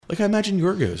Like, I imagine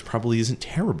Yorgos probably isn't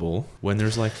terrible when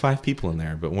there's like 5 people in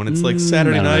there, but when it's like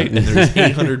Saturday night and there's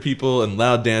 800 people and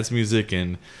loud dance music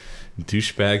and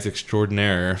douchebags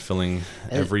extraordinaire filling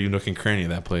every nook and cranny of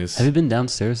that place. Have you been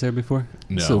downstairs there before?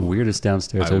 No. It's the weirdest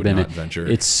downstairs I I've would been not in. venture.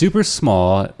 It's super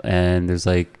small, and there's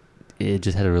like, it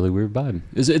just had a really weird vibe.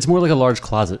 It's more like a large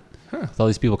closet with all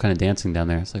these people kind of dancing down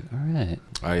there. It's like, all right.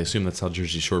 I assume that's how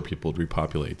Jersey Shore people would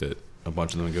repopulate, that a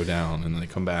bunch of them would go down and then they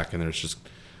come back and there's just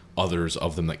others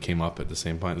of them that came up at the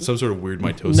same time. Some sort of weird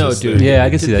mitosis. No, dude. thing. Yeah, I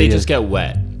can see that. They yeah. just get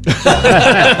wet.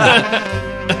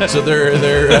 So they're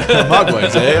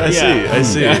Mogwais, eh? I see.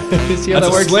 See how That's that a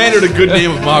works? slander to good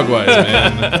name of Mogwais,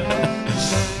 man.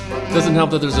 Doesn't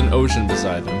help that there's an ocean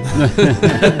beside them.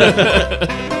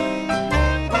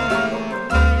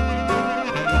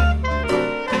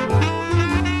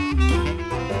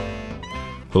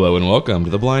 Hello and welcome to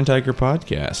the Blind Tiger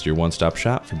Podcast, your one-stop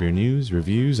shop for beer news,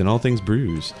 reviews, and all things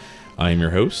brews. I am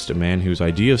your host, a man whose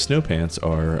idea of snow pants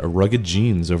are rugged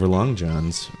jeans over long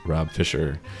johns, Rob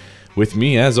Fisher. With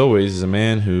me, as always, is a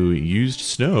man who used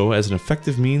snow as an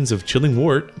effective means of chilling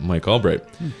wart, Mike Albright.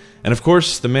 And of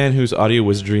course, the man whose audio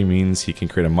wizardry means he can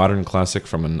create a modern classic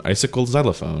from an icicle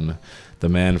xylophone, the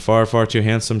man far, far too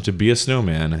handsome to be a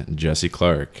snowman, Jesse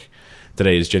Clark.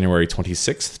 Today is January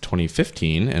 26th,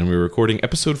 2015, and we're recording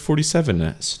episode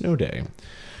 47, Snow Day.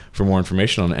 For more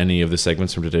information on any of the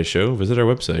segments from today's show, visit our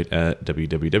website at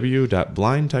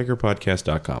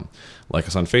www.blindtigerpodcast.com. Like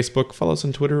us on Facebook, follow us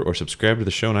on Twitter, or subscribe to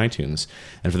the show on iTunes.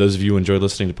 And for those of you who enjoy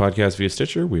listening to podcasts via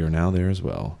Stitcher, we are now there as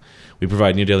well. We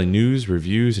provide new daily news,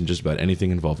 reviews, and just about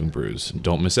anything involving brews.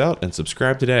 Don't miss out and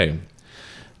subscribe today.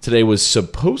 Today was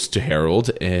supposed to herald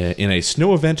in a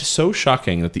snow event so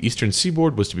shocking that the eastern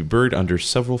seaboard was to be buried under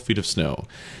several feet of snow.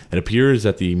 It appears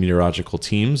that the meteorological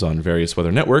teams on various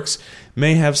weather networks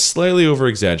may have slightly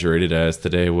over-exaggerated, as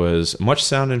today was much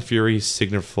sound and fury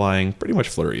signifying pretty much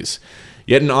flurries.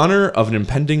 Yet in honor of an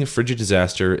impending frigid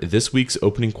disaster, this week's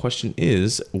opening question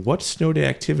is, what snow day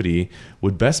activity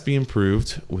would best be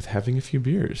improved with having a few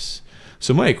beers?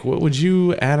 So, Mike, what would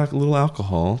you add a little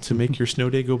alcohol to make your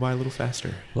snow day go by a little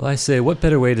faster? Well, I say, what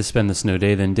better way to spend the snow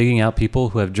day than digging out people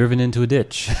who have driven into a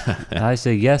ditch? I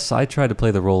say, yes, I try to play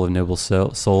the role of noble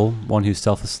soul, one who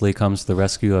selflessly comes to the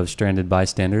rescue of stranded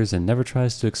bystanders and never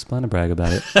tries to explain-a-brag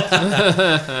about it.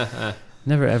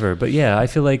 Never, ever. But yeah, I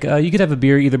feel like you could have a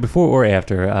beer either before or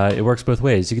after. It works both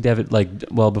ways. You could have it,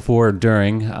 before or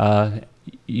during.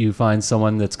 You find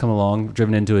someone that's come along,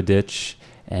 driven into a ditch,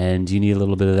 and you need a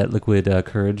little bit of that liquid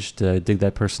courage to dig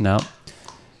that person out.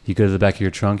 You go to the back of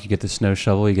your trunk, you get the snow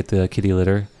shovel, you get the kitty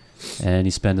litter, and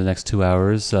you spend the next 2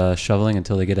 hours shoveling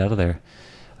until they get out of there.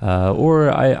 Or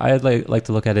I'd like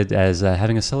to look at it as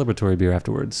having a celebratory beer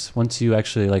afterwards. Once you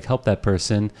actually help that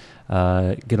person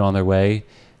get on their way,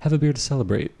 have a beer to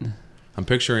celebrate. I'm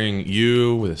picturing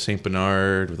you with a St.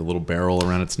 Bernard with a little barrel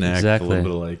around its neck, Exactly. a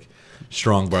little bit of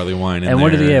strong barley wine in and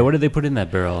there. what did they put in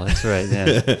that barrel? That's right.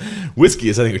 Yeah. Whiskey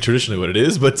is, I think, traditionally what it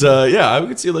is. But I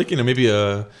could see maybe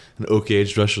an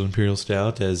oak-aged Russian Imperial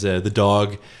Stout as the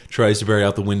dog tries to bury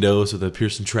out the window so the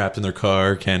person trapped in their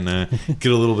car can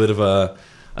get a little bit of a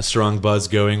strong buzz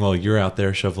going while you're out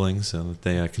there shoveling so that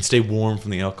they can stay warm from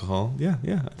the alcohol. Yeah,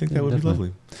 I think that would definitely. be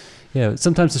lovely. Yeah,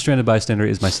 sometimes the stranded bystander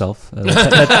is myself.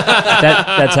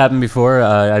 That's happened before.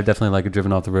 I've definitely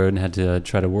driven off the road and had to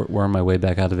try to worm my way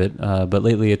back out of it. But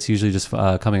lately, it's usually just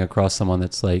coming across someone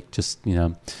that's they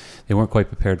weren't quite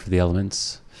prepared for the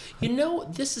elements.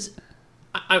 This is.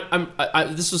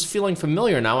 This was feeling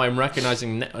familiar now. I'm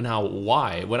recognizing now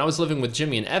why. When I was living with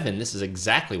Jimmy and Evan, this is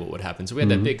exactly what would happen. So we had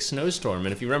that big snowstorm,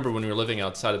 and if you remember when we were living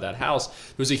outside of that house,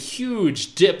 there was a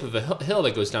huge dip of a hill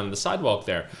that goes down to the sidewalk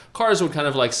there. Cars would kind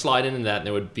of slide into that, and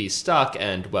they would be stuck,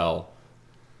 and, well,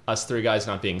 us three guys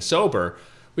not being sober,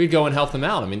 we'd go and help them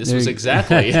out. I mean, this was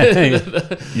exactly...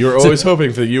 You're always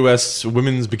hoping for the U.S.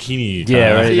 women's bikini.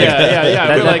 Yeah, right.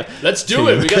 Yeah. We're let's do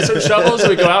it. We got some shovels.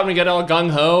 We go out and we get all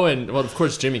gung-ho. And, well, of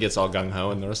course, Jimmy gets all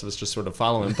gung-ho, and the rest of us just sort of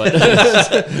follow him. But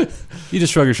You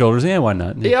just shrug your shoulders. Yeah, why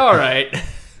not? yeah, all right.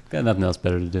 Got nothing else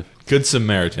better to do. Good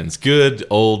Samaritans. Good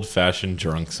old-fashioned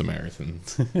drunk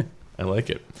Samaritans. I like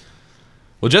it.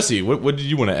 Well, Jesse, what did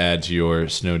you want to add to your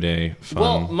snow day fun?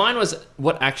 Well, mine was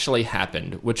what actually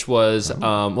happened, which was,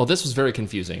 this was very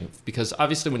confusing because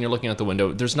obviously when you're looking out the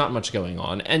window, there's not much going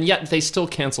on, and yet they still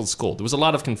canceled school. There was a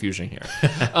lot of confusion here.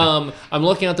 I'm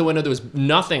looking out the window. There was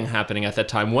nothing happening at that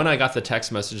time when I got the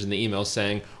text message and the email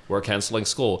saying, we're canceling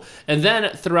school. And then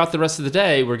throughout the rest of the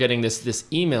day, we're getting this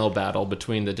email battle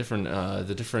between the different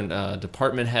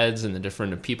department heads and the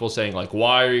different people saying,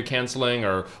 why are you canceling,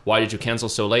 or why did you cancel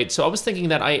so late? So I was thinking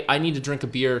that I need to drink a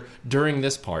beer during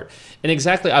this part. And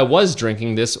exactly, I was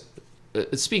drinking this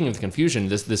speaking of confusion,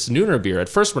 this Nooner beer. At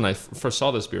first, when I first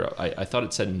saw this beer, I thought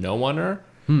it said no oneer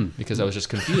because I was just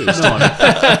confused.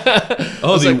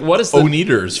 Oh, was like, what is the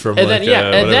Oneaters from and like, then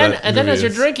whatever and that then movie as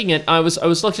you're is. drinking it, I was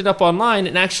looking it up online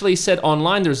and actually said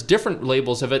online there's different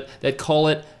labels of it that call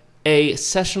it a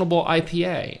sessionable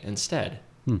IPA instead.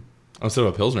 Oh, instead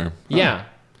of a Pilsner. Yeah.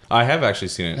 I have actually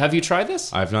seen it. Have you tried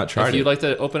this? I've not tried If it. you'd like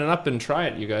to open it up and try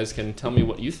it, you guys can tell me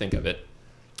what you think of it.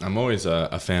 I'm always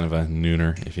a fan of a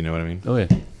nooner, if you know what I mean. Oh yeah,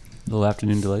 a little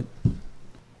afternoon delight.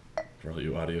 For all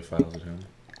you audiophiles at home.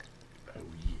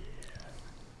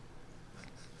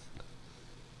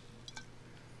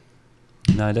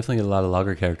 No, I definitely get a lot of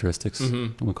lager characteristics.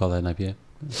 We'll call that an IPA.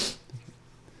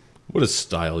 What does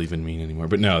style even mean anymore?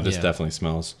 But no, this Yeah. definitely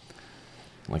smells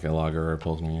like a lager or a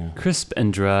Pilsner, yeah. Crisp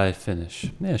and dry finish.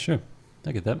 Yeah, sure.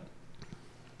 I get that.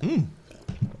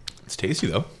 It's tasty,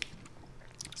 though.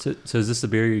 So is this the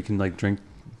beer you can like drink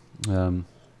in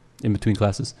between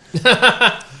classes?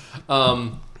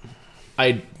 No,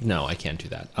 I can't do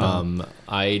that.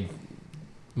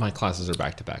 My classes are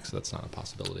back to back, so that's not a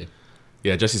possibility.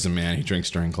 Yeah, Jesse's a man. He drinks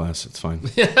during class. It's fine.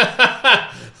 Should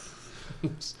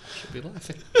be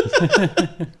laughing.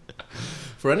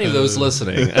 For any of those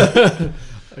listening, I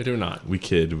do not. We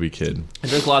kid. I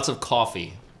drink lots of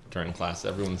coffee during class.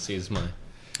 Everyone sees my.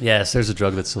 Yes, there's a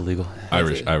drug that's illegal.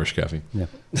 Irish coffee. Yeah.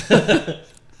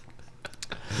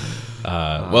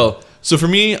 Well, so for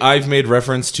me, I've made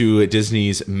reference to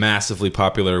Disney's massively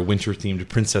popular winter-themed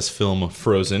princess film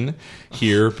Frozen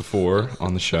here before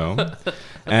on the show.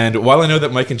 And while I know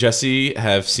that Mike and Jesse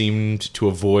have seemed to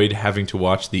avoid having to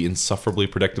watch the insufferably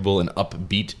predictable and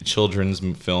upbeat children's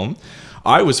film,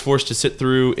 I was forced to sit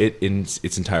through it in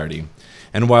its entirety.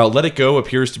 And while Let It Go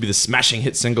appears to be the smashing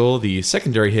hit single, the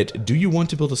secondary hit, Do You Want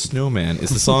to Build a Snowman,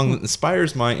 is the song that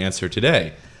inspires my answer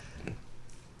today.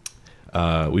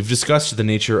 We've discussed the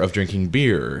nature of drinking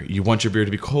beer. You want your beer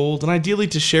to be cold and ideally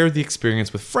to share the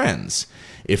experience with friends.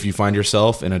 If you find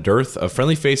yourself in a dearth of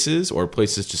friendly faces or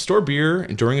places to store beer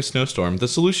during a snowstorm, the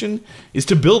solution is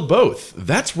to build both.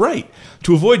 That's right.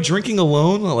 To avoid drinking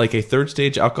alone like a third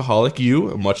stage alcoholic,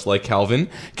 you, much like Calvin,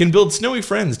 can build snowy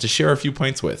friends to share a few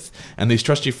pints with. And these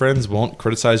trusty friends won't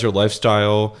criticize your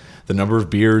lifestyle, the number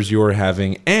of beers you are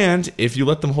having, and if you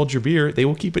let them hold your beer, they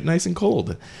will keep it nice and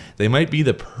cold. They might be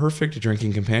the perfect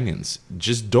drinking companions.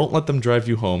 Just don't let them drive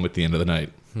you home at the end of the night.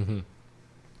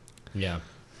 Yeah.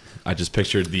 I just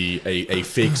pictured a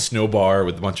fake snow bar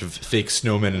with a bunch of fake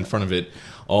snowmen in front of it,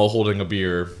 all holding a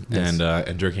beer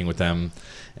and drinking with them,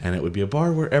 and it would be a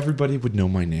bar where everybody would know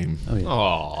my name. Oh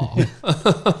yeah.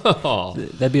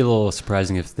 Aww. That'd be a little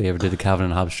surprising if they ever did a Calvin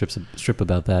and Hobbes strip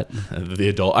about that. The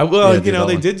adult. Yeah, the they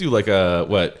adult one. did do like a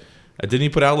what? Didn't he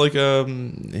put out like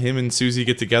him and Susie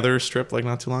get together strip like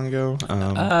not too long ago?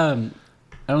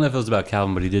 I don't know if it was about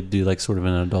Calvin, but he did do like sort of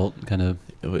an adult kind of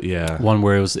Yeah. one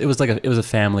where it was a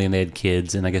family and they had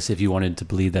kids, and I guess if you wanted to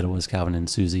believe that it was Calvin and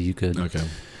Susie, you could. Okay.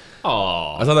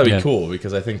 Aww. I thought that'd be Yeah. cool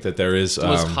because I think that there is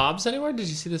Was Hobbs anywhere? Did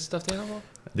you see this stuffed animal?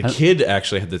 the kid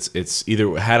actually had this. It's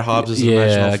either had Hobbs as an Yeah, I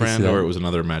imaginary can friend see that. or it was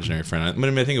another imaginary friend. I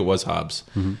think it was Hobbs,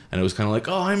 and it was kind of like,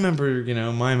 oh, I remember,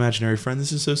 my imaginary friend.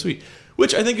 This is so sweet.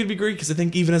 Which I think would be great because I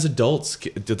think even as adults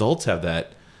have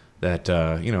that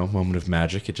moment of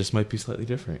magic. It just might be slightly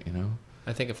different,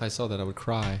 I think if I saw that, I would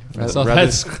cry. If I Rather- saw rather-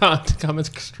 that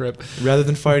comic strip. Rather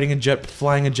than flying a jet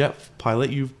pilot,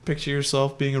 you picture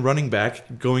yourself being a running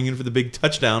back going in for the big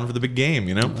touchdown for the big game.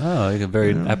 Oh, like a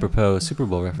very apropos Super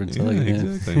Bowl reference. I like it, yeah.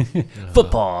 Exactly.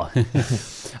 Football.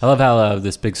 I love how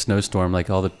this big snowstorm, like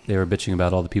they were bitching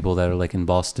about all the people that are like in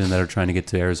Boston that are trying to get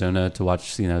to Arizona to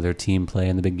watch, their team play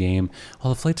in the big game.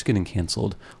 All the flights are getting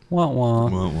canceled. Wah wah.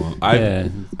 Well, Yeah.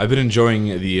 I've been enjoying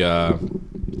the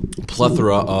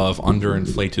plethora of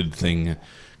underinflated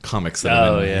comics that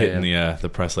have been hitting the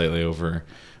press lately over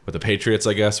with the Patriots,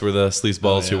 I guess, were the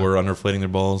sleazeballs who were underinflating their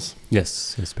balls.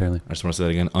 Yes, apparently. I just want to say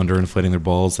that again. Underinflating their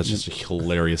balls. That's just a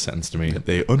hilarious sentence to me.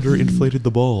 They underinflated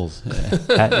the balls.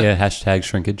 Hashtag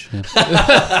shrinkage. Yeah.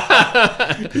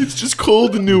 It's just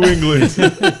cold in New England.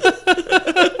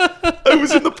 I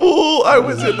was in the pool.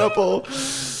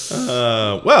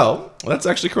 Well, that's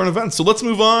actually current events. So let's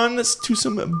move on to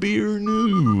some beer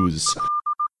news.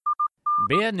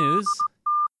 Beer news.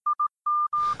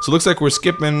 So it looks like we're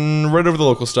skipping right over the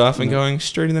local stuff and going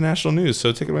straight into the national news.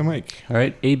 So take it away, Mike. All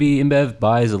right, AB InBev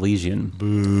buys Elysian.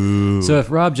 Boo. So if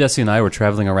Rob, Jesse, and I were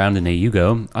traveling around in a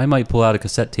Yugo, I might pull out a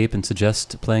cassette tape and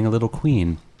suggest playing a little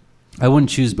Queen. I wouldn't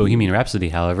choose Bohemian Rhapsody,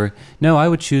 however. No, I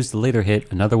would choose the later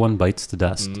hit, Another One Bites the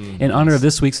Dust, in honor of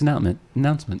this week's announcement.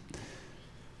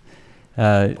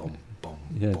 Yeah,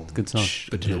 good song.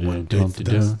 Another one bites the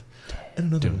dust. and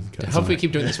another one. I hope we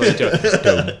keep doing this while we do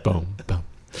it. Boom, boom.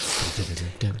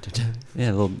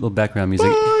 Yeah, a little background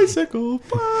music. Bicycle,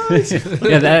 bicycle.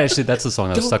 Yeah, that's the song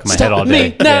that was stuck in my head Stop all day.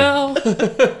 me now.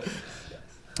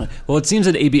 Well, it seems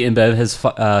that AB InBev has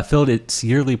filled its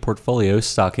yearly portfolio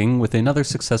stocking with another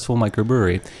successful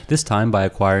microbrewery, this time by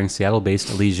acquiring Seattle-based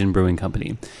Elysian Brewing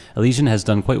Company. Elysian has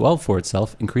done quite well for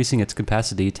itself, increasing its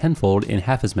capacity tenfold in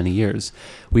half as many years.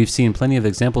 We've seen plenty of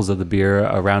examples of the beer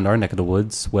around our neck of the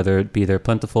woods, whether it be their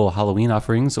plentiful Halloween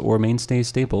offerings or mainstay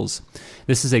staples.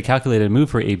 This is a calculated move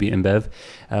for AB InBev.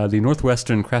 The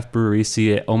Northwestern craft breweries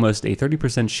see almost a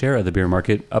 30% share of the beer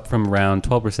market, up from around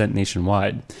 12%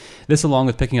 nationwide. This, along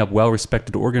with picking up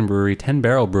well-respected Oregon brewery 10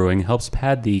 Barrel Brewing, helps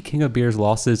pad the King of Beer's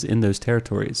losses in those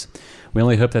territories. We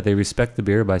only hope that they respect the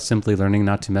beer by simply learning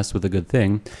not to mess with a good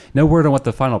thing. No word on what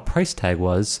the final price tag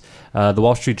was. The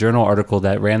Wall Street Journal article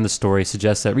that ran the story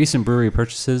suggests that recent brewery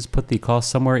purchases put the cost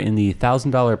somewhere in the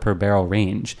 $1,000 per barrel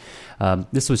range.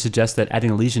 This would suggest that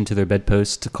adding Elysian to their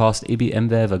bedpost cost AB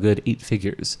InBev a good 8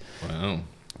 figures. Wow.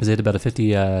 Because they had about a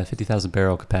 50,000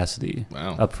 barrel capacity.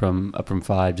 Wow. Up from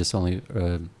 5 just only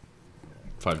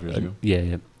 5 years ago.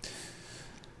 Yeah.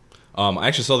 I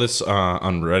actually saw this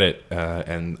on Reddit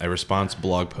and a response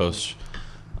blog post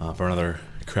for another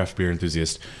craft beer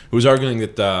enthusiast who was arguing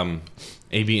that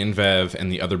AB InBev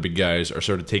and the other big guys are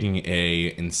sort of taking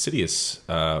a insidious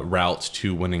route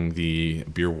to winning the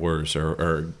beer wars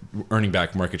or earning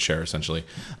back market share, essentially.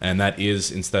 And that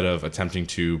is, instead of attempting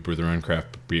to brew their own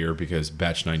craft beer because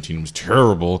batch 19 was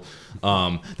terrible,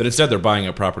 that instead they're buying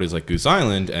up properties like Goose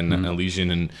Island and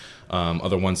Elysian and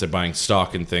other ones, they're buying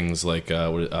stock in things like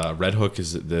Red Hook.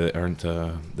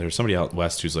 There's somebody out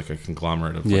west who's like a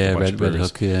conglomerate of like a bunch of Red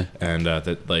brewers. Hook, yeah. And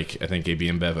that, like, I think AB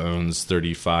InBev owns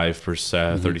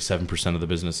 35%, 37% of the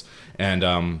business.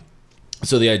 And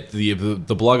so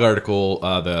the blog article,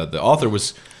 the author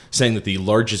was saying that the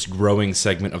largest growing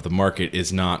segment of the market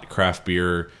is not craft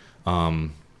beer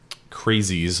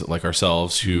crazies like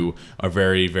ourselves who are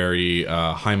very, very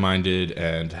high-minded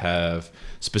and have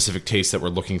specific tastes that we're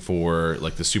looking for,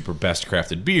 like the super best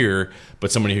crafted beer,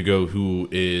 but somebody who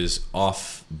is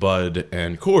off Bud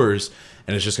and Coors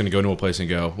and is just going to go into a place and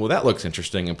go, well, that looks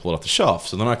interesting, and pull it off the shelf.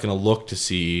 So they're not going to look to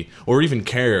see or even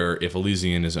care if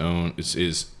Elysian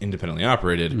is independently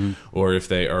operated or if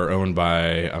they are owned by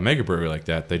a mega brewery like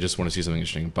that. They just want to see something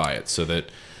interesting and buy it, so that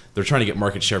they're trying to get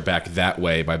market share back that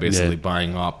way by basically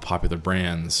buying up popular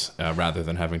brands rather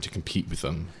than having to compete with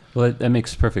them. Well, that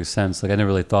makes perfect sense. Like, I never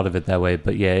really thought of it that way,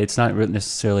 but yeah, it's not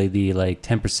necessarily the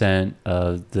 10%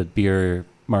 of the beer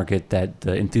market that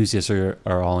the enthusiasts are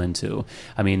all into.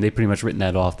 I mean, they've pretty much written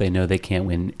that off. They know they can't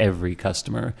win every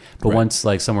customer. But once,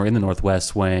 like, somewhere in the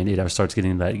Northwest, when it starts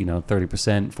getting that 30%,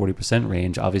 40%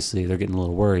 range, obviously they're getting a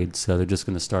little worried. So they're just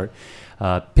going to start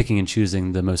picking and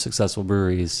choosing the most successful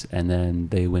breweries, and then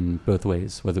they win both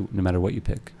ways, no matter what you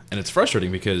pick. And it's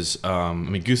frustrating because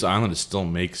Goose Island still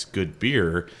makes good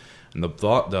beer, and the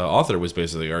author was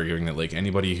basically arguing that, like,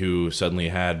 anybody who suddenly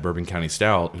had Bourbon County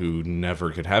Stout who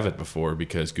never could have it before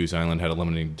because Goose Island had a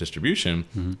limited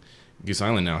distribution. Goose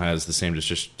Island now has the same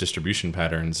distribution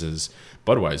patterns as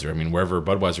Budweiser. I mean, wherever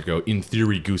Budweiser go, in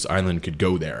theory, Goose Island could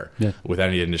go there without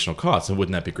any additional costs. And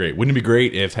wouldn't that be great? Wouldn't it be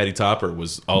great if Hetty Topper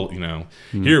was all,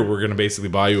 here, we're going to basically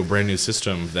buy you a brand new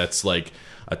system that's like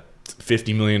a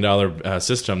 $50 million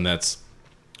system that's,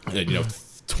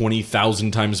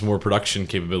 20,000 times more production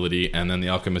capability, and then the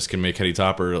Alchemist can make Hetty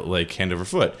Topper like hand over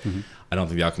foot. I don't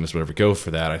think the Alchemist would ever go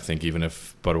for that. I think even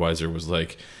if Budweiser was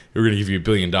like, we're going to give you $1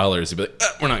 billion, they'd be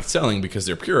like, we're not selling because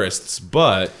they're purists.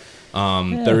 But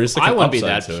there is like I an wouldn't be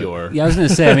upside that to it. pure. Yeah, I was going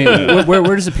to say, I mean,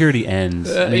 where does the purity end?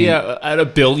 I mean, At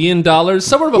 $1 billion,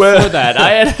 somewhere before that,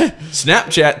 I had.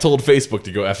 Snapchat told Facebook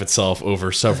to go F itself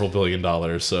over several $1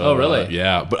 billion. So, Oh, really?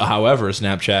 Yeah. But however,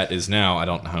 Snapchat is now, I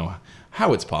don't know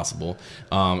how it's possible,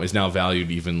 is now valued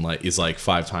is like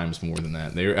 5 times more than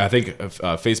that. I think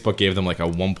Facebook gave them like a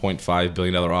 $1.5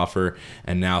 billion offer,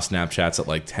 and now Snapchat's at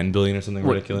like $10 billion or something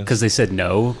ridiculous. Because they said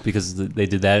no, because they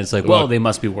did that. It's like, well, they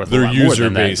must be worth a their lot more user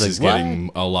than that. base It's is like,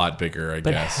 getting a lot bigger, I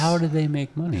But guess. how do they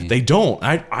make money? They don't.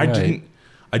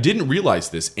 I didn't realize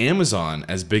this. Amazon,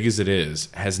 as big as it is,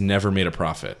 has never made a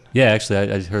profit. Yeah,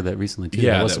 actually, I heard that recently too.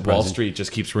 Yeah, was that Wall surprising. Street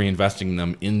just keeps reinvesting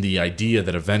them in the idea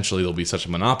that eventually they'll be such a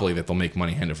monopoly that they'll make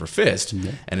money hand over fist.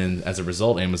 Yeah. And then as a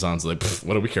result, Amazon's like,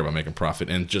 what do we care about making profit?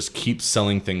 And just keeps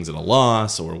selling things at a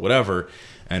loss or whatever.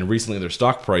 And recently their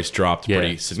stock price dropped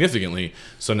pretty significantly.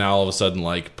 So now all of a sudden,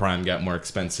 like, Prime got more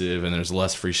expensive and there's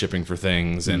less free shipping for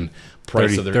things. And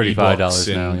price of their $35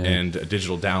 ebooks now, and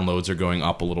digital downloads are going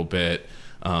up a little bit.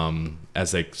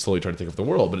 As they slowly try to take over the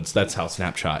world, but that's how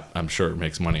Snapchat, I'm sure,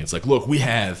 makes money. It's like, look, we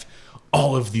have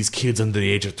all of these kids under the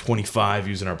age of 25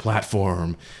 using our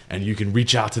platform, and you can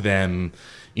reach out to them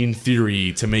in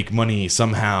theory to make money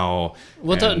somehow.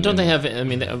 Well, don't they have? I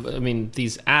mean,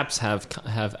 these apps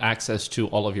have access to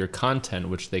all of your content,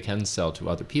 which they can sell to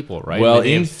other people, right? Well,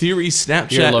 They in have theory,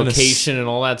 Snapchat your location and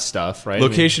all that stuff, right?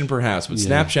 location perhaps, but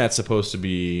Yeah. Snapchat's supposed to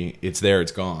be it's there,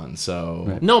 it's gone. So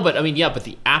Right. No, but I mean, yeah, but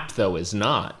the app though is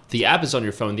not. The app is on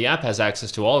your phone. The app has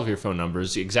access to all of your phone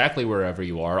numbers, exactly wherever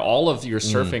you are, all of your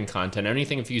surfing content,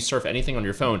 anything. If you surf anything on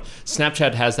your phone,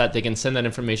 Snapchat has that. They can send that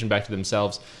information back to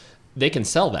themselves. They can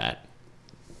sell that.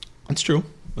 that's true.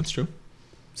 That's true.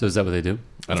 So is that what they do?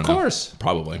 I don't Of know. course.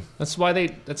 Probably. That's why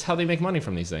that's how they make money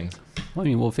from these things. Well, I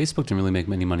mean, Facebook didn't really make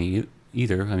any money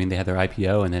either. I mean, they had their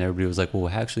IPO, and then everybody was like, well,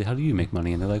 actually, how do you make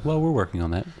money? And they're like, well, we're working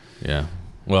on that. Yeah.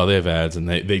 Well, they have ads, and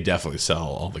they definitely sell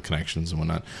all the connections and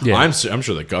whatnot. Yeah. I'm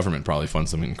sure the government probably funds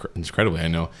them incredibly. I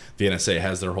know the NSA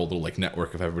has their whole little like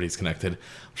network of everybody's connected.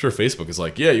 I'm sure Facebook is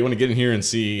like, yeah, you want to get in here and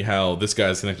see how this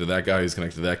guy's connected to that guy, who's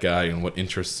connected to that guy, and what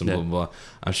interests and Yeah. blah, blah, blah.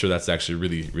 I'm sure that's actually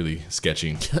really, really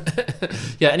sketchy.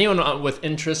 Yeah, anyone with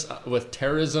interest with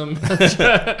terrorism,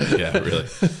 Yeah, really.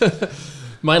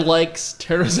 my likes,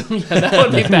 terrorism, yeah, that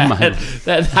would be bad.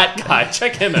 that guy,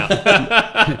 check him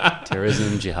out.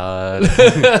 Terrorism, jihad.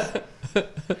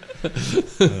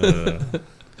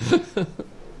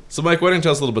 So, Mike, why don't you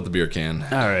tell us a little bit about the beer can?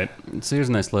 All right. So here's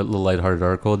a nice little lighthearted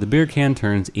article. The beer can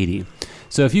turns 80.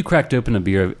 So if you cracked open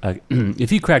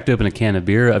if you cracked open a can of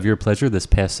beer of your pleasure this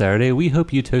past Saturday, we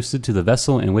hope you toasted to the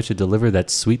vessel in which it delivered that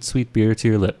sweet, sweet beer to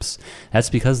your lips. That's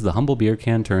because the humble beer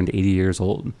can turned 80 years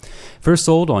old. First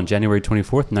sold on January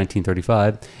 24th,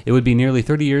 1935, it would be nearly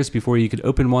 30 years before you could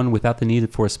open one without the need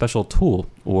for a special tool,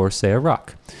 or say a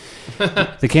rock.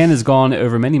 The can has gone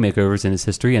over many makeovers in its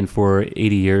history, and for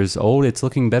 80 years old, it's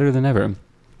looking better than ever.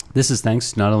 This is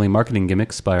thanks to not only marketing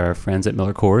gimmicks by our friends at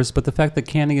Miller Coors, but the fact that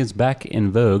canning is back in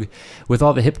vogue with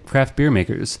all the hip craft beer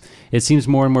makers. It seems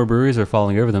more and more breweries are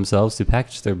falling over themselves to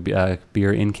package their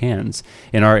beer in cans.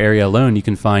 In our area alone, you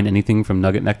can find anything from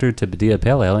Nugget Nectar to Badia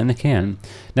Pale Ale in a can.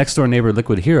 Next door neighbor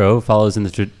Liquid Hero follows in the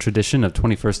tradition of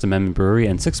 21st Amendment Brewery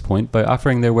and Six Point by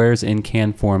offering their wares in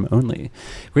can form only.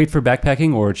 Great for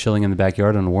backpacking or chilling in the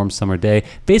backyard on a warm summer day.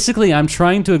 Basically, I'm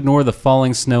trying to ignore the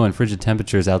falling snow and frigid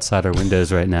temperatures outside our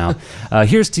windows right now.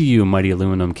 Here's to you, mighty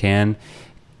aluminum can.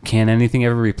 Can anything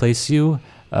ever replace you?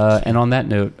 And on that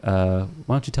note, why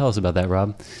don't you tell us about that,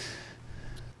 Rob?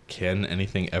 Can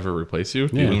anything ever replace you?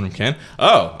 The Yeah. aluminum can?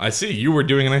 Oh, I see. You were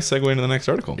doing a nice segue into the next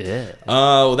article. Yeah.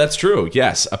 Oh, that's true.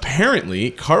 Yes.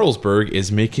 Apparently, Carlsberg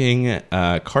is making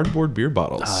cardboard beer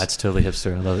bottles. Oh, that's totally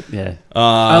hipster. I love it. Yeah.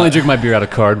 I only drink my beer out of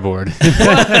cardboard.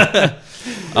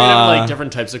 They have like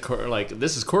different types of like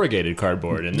this is corrugated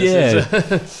cardboard, and this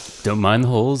is Don't mind the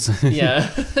holes. yeah.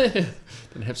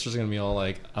 And hipsters are gonna be all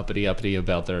like uppity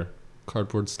about their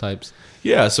cardboard types.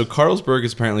 Yeah, so Carlsberg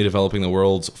is apparently developing the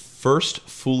world's first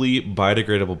fully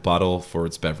biodegradable bottle for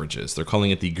its beverages. They're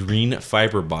calling it the Green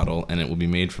Fiber Bottle, and it will be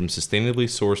made from sustainably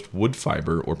sourced wood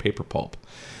fiber or paper pulp.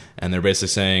 And they're basically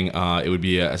saying it would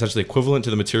be essentially equivalent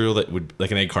to the material that would,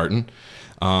 like an egg carton,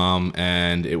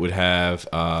 and it would have...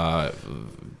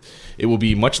 It will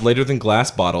be much lighter than glass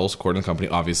bottles, according to the company,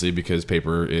 obviously, because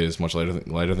paper is much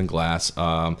lighter than glass.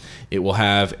 It will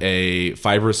have a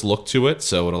fibrous look to it,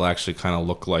 so it'll actually kind of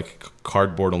look like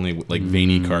cardboard, only like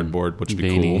veiny cardboard, which would be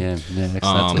Veiny, cool. yeah, that's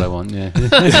what I want. Yeah.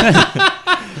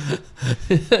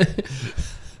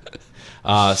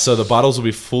 So the bottles will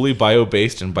be fully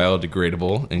bio-based and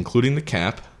biodegradable, including the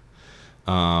cap.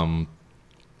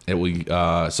 It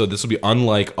will. So this will be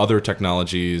unlike other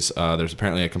technologies. There's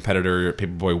apparently a competitor,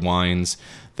 Paperboy Wines,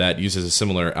 that uses a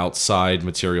similar outside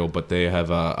material, but they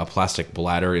have a plastic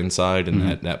bladder inside,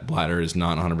 and that bladder is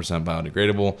not 100%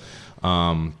 biodegradable.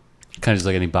 Kind of just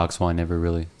like any box wine ever,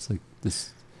 really. It's like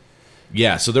this.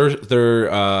 Yeah, so they're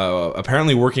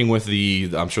apparently working with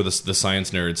I'm sure the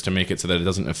science nerds to make it so that it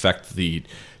doesn't affect the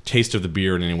taste of the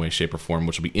beer in any way, shape, or form,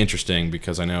 which will be interesting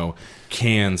because I know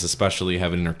cans especially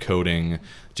have an inner coating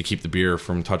to keep the beer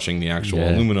from touching the actual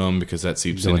aluminum because that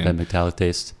seeps Don't in. want that metallic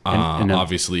taste. And,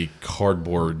 Obviously,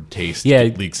 cardboard taste Yeah.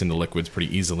 leaks into liquids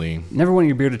pretty easily. never want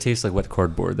your beer to taste like wet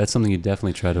cardboard. That's something you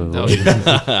definitely try to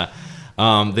avoid.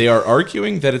 They are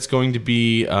arguing that it's going to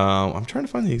be... I'm trying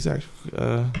to find the exact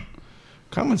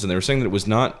comments, and they were saying that it was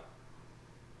not...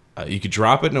 you could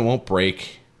drop it and it won't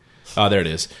break. There it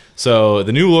is. So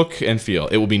the new look and feel.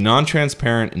 It will be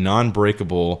non-transparent,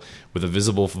 non-breakable, with a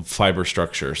visible fiber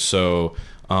structure. So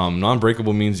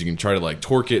non-breakable means you can try to like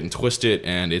torque it and twist it,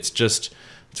 and it's just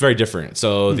It's very different.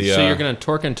 So So you're going to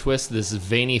torque and twist this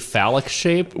veiny phallic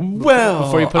shape well,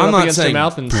 before you put it I'm up not against your saying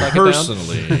mouth and suck it down?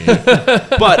 personally,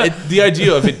 but the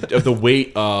idea of the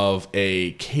weight of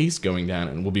a case going down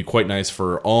and will be quite nice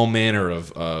for all manner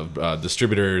of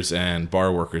distributors and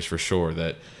bar workers for sure.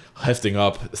 That hefting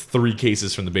up 3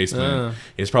 cases from the basement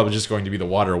is probably just going to be the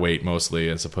water weight mostly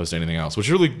as opposed to anything else, which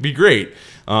would really be great.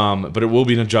 But it will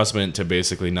be an adjustment to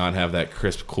basically not have that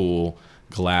crisp, cool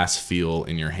glass feel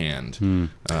in your hand.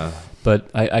 But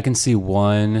I can see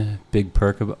one big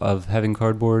perk of having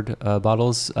cardboard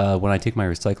bottles. When I take my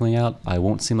recycling out, I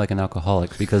won't seem like an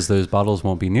alcoholic because those bottles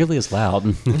won't be nearly as loud.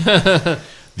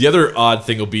 The other odd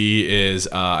thing will be is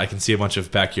I can see a bunch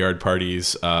of backyard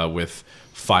parties with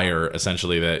fire,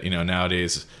 essentially, that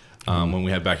nowadays when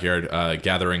we have backyard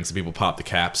gatherings, people pop the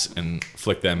caps and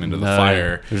flick them into the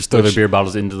fire. They just throw their which beer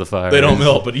bottles into the fire. They don't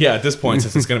melt, but yeah, at this point,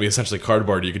 since it's going to be essentially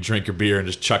cardboard, you could drink your beer and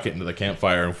just chuck it into the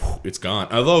campfire and whew, it's gone.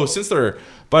 Although, since they're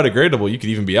biodegradable, you could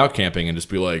even be out camping and just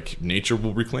be like, nature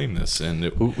will reclaim this.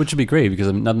 Which would be great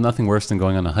because nothing worse than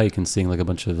going on a hike and seeing like a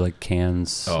bunch of like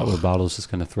cans or bottles just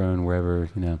kind of thrown wherever,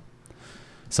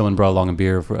 someone brought along a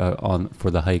beer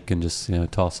for the hike and just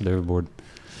toss it overboard.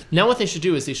 Now what they should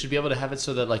do is they should be able to have it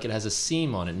so that like it has a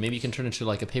seam on it. Maybe you can turn it into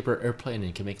like a paper airplane and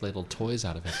you can make little toys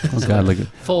out of it. Oh God, like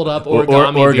fold up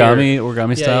origami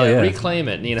origami style, yeah. Reclaim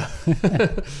it, You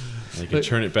can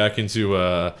turn it back into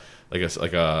a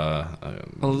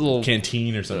little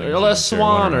canteen or something, or a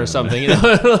swan or something. You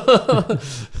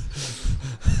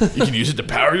can use it to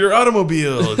power your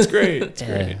automobile. It's great. It's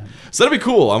great. So that'd be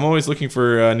cool. I'm always looking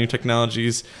for new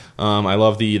technologies. I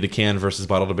love the can versus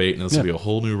bottle debate, and this will be a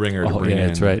whole new ringer to bring in.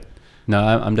 That's right. No,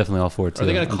 I'm definitely all for it too. Are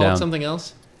they going to call it something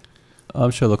else?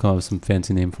 I'm sure they'll come up with some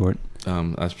fancy name for it.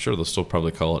 I'm sure they'll still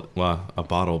probably call it a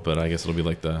bottle, but I guess it'll be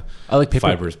like the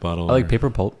fibers bottle. I like paper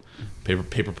pulp. Paper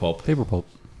pulp. Paper pulp.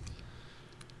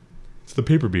 It's the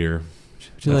paper beer.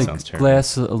 Would you like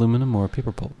glass, aluminum, or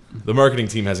paper pulp? The marketing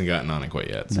team hasn't gotten on it quite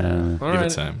yet, so give it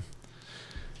time.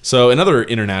 So, in other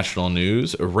international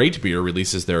news, Rate Beer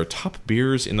releases their top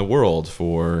beers in the world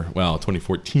for,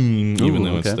 2014, even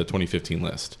though it's the 2015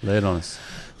 list. Lay it on us.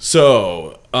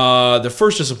 So, the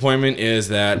first disappointment is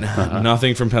that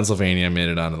nothing from Pennsylvania made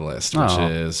it onto the list, which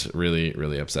is really,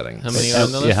 really upsetting. How many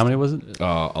on the list? Yeah, how many was it?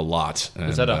 A lot.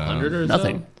 Is that 100 or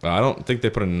nothing? So? I don't think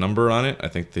they put a number on it. I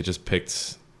think they just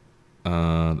picked...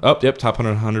 top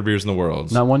 100 beers in the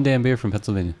world. Not one damn beer from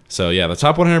Pennsylvania. So yeah, the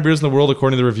top 100 beers in the world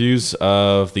according to the reviews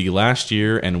of the last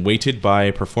year and weighted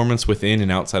by performance within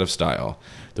and outside of style.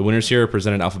 The winners here are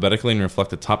presented alphabetically and reflect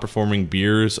the top performing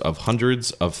beers of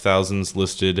hundreds of thousands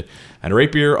listed. And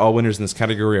Rate Beer, all winners in this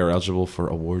category are eligible for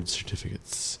award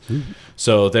certificates.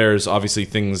 So there's obviously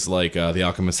things like the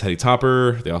Alchemist Heady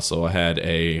Topper. They also had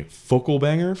a Focal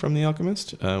Banger from the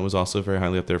Alchemist. It was also very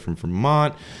highly up there from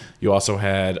Vermont. You also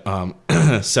had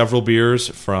several beers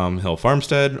from Hill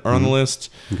Farmstead are on the list.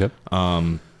 Okay.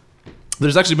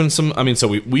 There's actually been some. So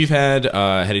we've had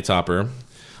Heady Topper.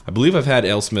 I believe I've had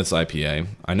AleSmith's IPA.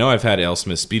 I know I've had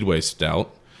AleSmith's Speedway Stout.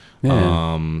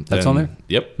 Yeah, that's on there?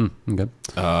 Yep. Okay.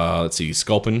 Let's see,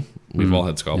 Sculpin. We've all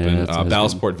had Sculpin. Yeah, that's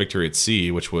Ballastport Victory at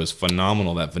Sea, which was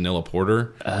phenomenal. That vanilla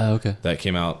porter okay. that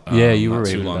came out you were not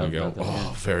too long ago.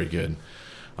 Very good.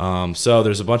 So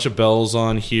there's a bunch of bells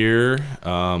on here.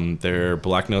 They're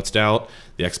Black Note Stout,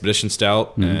 the Expedition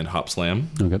Stout, and Hop Slam.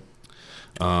 Okay.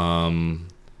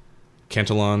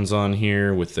 Cantillon's on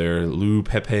here with their Lou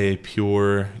Pepe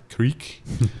Pure Creek.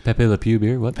 Pepe Le Pew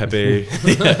beer? What? Pepe.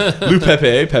 Lou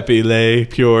Pepe Le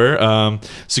Pure.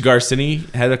 Cigar City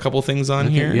had a couple things on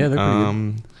here. Yeah, they're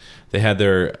pretty good. They had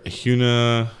their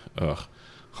Huna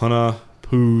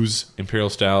Poo's Imperial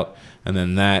Stout, and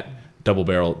then that double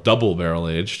barrel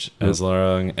aged, as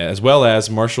well as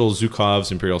Marshall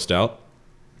Zhukov's Imperial Stout.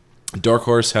 Dark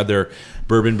Horse had their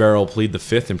Bourbon Barrel Plead the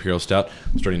Fifth Imperial Stout.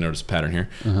 I'm starting to notice a pattern here.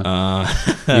 Yeah.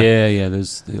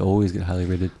 They always get highly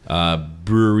rated.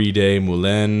 Brewery des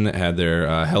Moulins had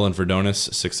their Helen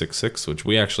Verdonis 666, which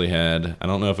we actually had. I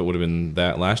don't know if it would have been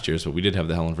that last year's, but we did have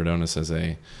the Helen Verdonis as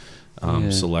a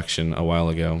selection a while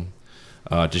ago.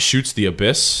 Deschutes the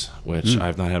Abyss, which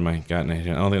I've not gotten. I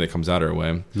don't think that comes out our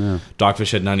way. No.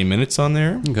 Dogfish had 90 Minutes on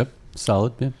there. Okay,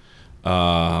 solid. Yeah.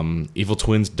 Evil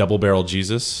Twin's Double Barrel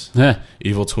Jesus.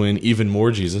 Evil Twin Even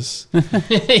More Jesus.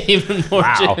 Even more.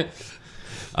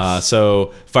 Wow.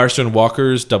 So Firestone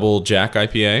Walker's Double Jack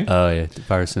IPA. Oh yeah,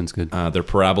 Firestone's good. Their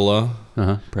Parabola.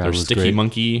 Their Parabola's Sticky great.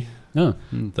 Monkey. Oh.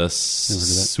 The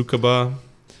Sukaba.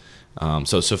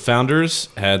 So Founders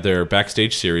had their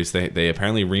backstage series. They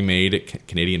apparently remade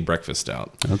Canadian Breakfast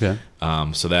Stout. Okay.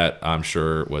 So that I'm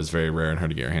sure was very rare and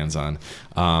hard to get your hands on.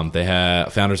 They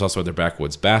had Founders also had their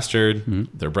Backwoods Bastard,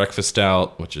 their Breakfast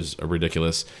Stout, which is a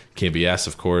ridiculous. KBS,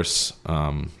 of course.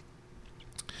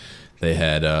 They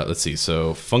had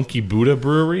so Funky Buddha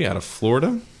Brewery out of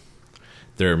Florida.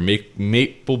 Their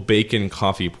Maple Bacon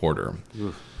Coffee Porter.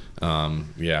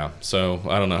 So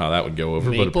I don't know how that would go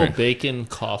over. Maple bacon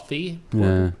coffee.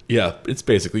 Yeah. It's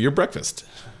basically your breakfast.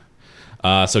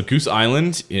 So Goose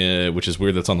Island, which is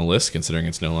weird that's on the list considering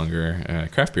it's no longer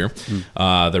craft beer.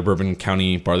 Their Bourbon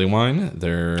County Barley Wine,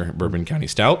 their Bourbon County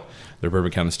Stout, their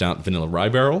Bourbon County Stout Vanilla Rye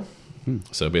Barrel.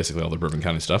 So basically all the Bourbon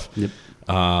County stuff. Yep.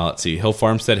 Let's see. Hill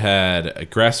Farmstead had a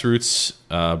Grassroots,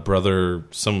 Brother,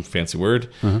 some fancy word.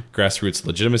 Grassroots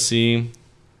Legitimacy.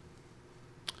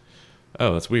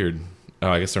 Oh, that's weird. Oh,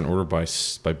 I guess they're in order by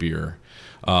beer.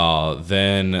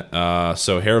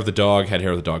 So Hair of the Dog had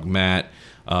Hair of the Dog Matt.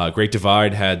 Great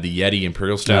Divide had the Yeti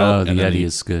Imperial Stout. Oh, the Yeti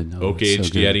is good. Oak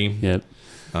Aged Yeti. Yep.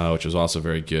 Which was also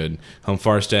very good. Home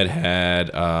Farstead had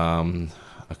a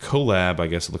collab, I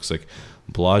guess it looks like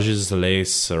Blages Les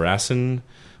Saracen.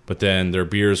 But then their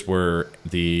beers were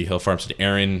the Hill Farmstead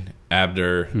Aaron,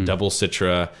 Abner, Double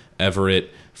Citra, Everett,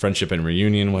 Friendship and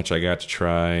Reunion, which I got to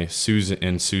try,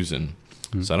 Susan.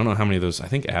 So I don't know how many of those. I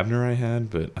think Abner I had,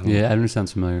 but I don't know. Abner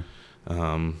sounds familiar.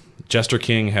 Jester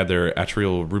King had their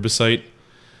Atrial Rubicite.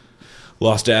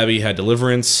 Lost Abbey had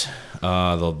Deliverance.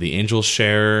 The Angels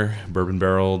Share, bourbon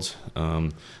barreled.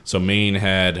 So Maine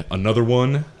had another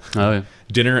one. Oh, yeah.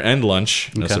 Dinner and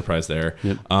lunch. No surprise there.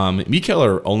 Yep. Meat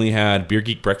only had Beer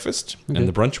Geek Breakfast and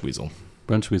the Brunch Weasel.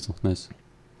 Brunch Weasel, nice.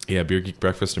 Yeah, Beer Geek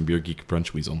Breakfast and Beer Geek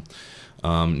Brunch Weasel.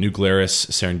 New Glarus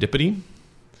Serendipity.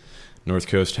 North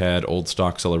Coast had Old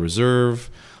Stock Cellar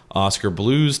Reserve. Oscar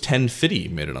Blues 1050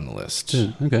 made it on the list.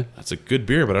 Okay. That's a good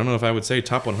beer, but I don't know if I would say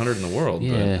top 100 in the world.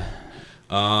 Yeah.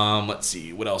 But, let's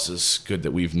see. What else is good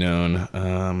that we've known?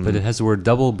 But it has the word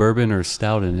double bourbon or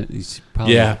stout in it. It's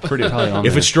probably, pretty. Probably on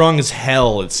if there. it's strong as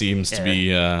hell, it seems to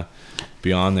be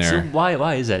on there. So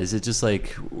why is that? Is it just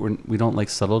like we don't like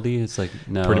subtlety? It's like,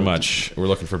 no. Pretty much. We're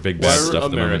looking for big bad stuff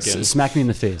at the moment. Smack me in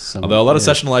the face. Although a lot of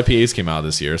sessional IPAs came out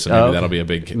this year, so maybe that'll be a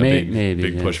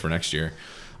big push for next year.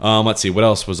 Let's see. What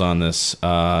else was on this?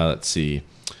 Let's see.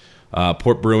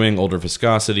 Port Brewing, Older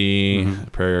Viscosity,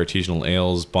 Prairie Artisanal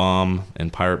Ales, Bomb,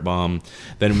 and Pirate Bomb.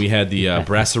 Then we had the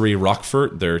Brasserie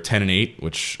Roquefort, their 10 and 8,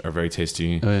 which are very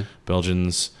tasty.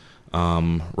 Belgians.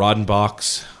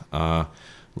 Rodenbach's.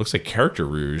 Looks like Character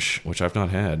Rouge, which I've not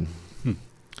had.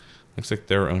 Looks like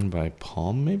they're owned by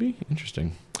Palm, maybe?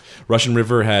 Interesting. Russian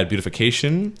River had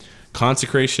Beautification,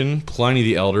 Consecration, Pliny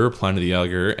the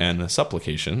Elder, and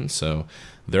Supplication. So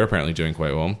they're apparently doing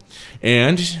quite well.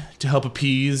 And to help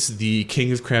appease the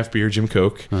king of craft beer, Jim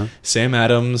Koch, Sam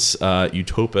Adams'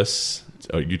 Utopias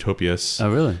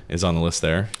really? is on the list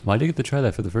there. Well, I did get to try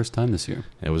that for the first time this year.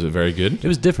 And was it very good? It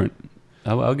was different.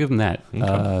 I'll give them that.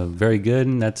 Okay. Very good,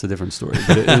 and that's a different story.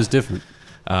 But it was different.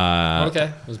 Okay.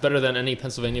 It was better than any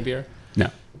Pennsylvania beer? No.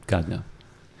 God, no.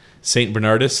 St.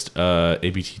 Bernardist,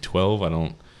 ABT 12. I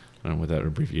don't know what that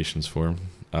abbreviation's for.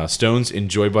 Stone's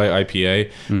Enjoy by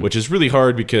IPA, which is really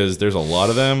hard because there's a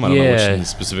lot of them. I don't know which one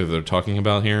specifically they're talking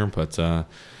about here, but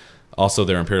also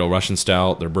their Imperial Russian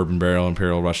Stout, their Bourbon Barrel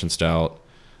Imperial Russian Stout,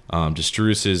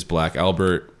 Destruis's Black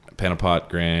Albert, Panapot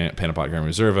Grand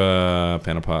Reserva,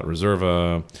 Panapot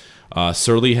Reserva.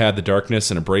 Surly had the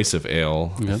Darkness and Abrasive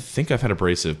Ale. I think I've had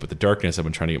Abrasive, but the Darkness I've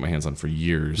been trying to get my hands on for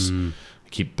years. I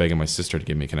keep begging my sister to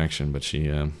give me a connection, but she...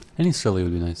 Any Surly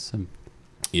would be nice. I'm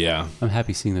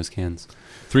happy seeing those cans.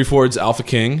 Three Fords Alpha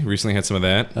King. Recently had some of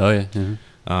that. Oh,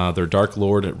 yeah. Their Dark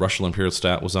Lord at Russian Imperial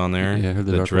Stout was on there. Yeah, I heard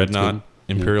the Dark Dreadnought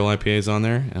Imperial IPA is on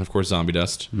there. And, of course, Zombie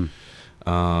Dust.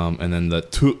 And then the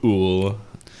Tu'ul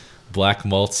Black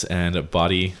Malts and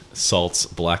Body Salts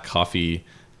Black Coffee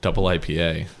Double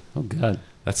IPA. Oh, God.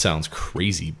 That sounds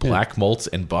crazy. Black Malts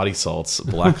and Body Salts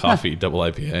Black Coffee Double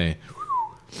IPA.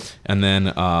 And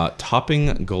then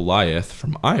Topping Goliath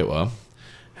from Iowa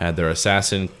had their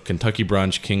Assassin, Kentucky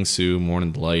Brunch, King Sue,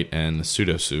 Morning Delight, and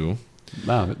Pseudo Sue.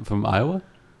 Wow, from Iowa?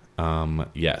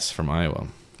 Yes, from Iowa.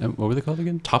 What were they called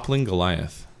again? Toppling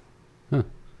Goliath. Huh.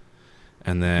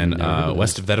 And then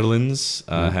West of Netherlands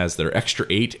has their Extra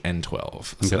 8 and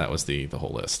 12. So that was the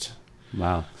whole list.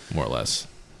 Wow. More or less.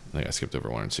 I think I skipped over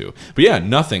one or two. But yeah,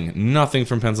 nothing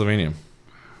from Pennsylvania.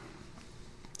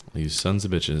 These sons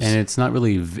of bitches. And it's not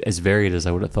really as varied as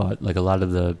I would have thought. Like a lot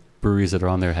of the breweries that are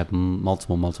on there have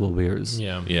multiple beers.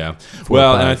 Yeah.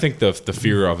 Well, and I think the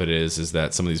fear of it is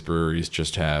that some of these breweries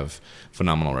just have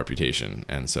phenomenal reputation,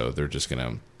 and so they're just going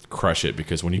to crush it,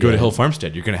 because when you go to Hill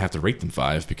Farmstead, you're going to have to rate them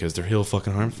 5 because they're Hill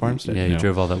fucking Farmstead. Yeah, you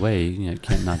drove all that way. You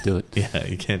can't not do it. Yeah,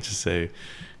 you can't just say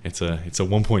it's a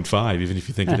 1.5 even if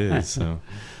you think it is. So,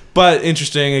 but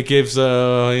interesting. It gives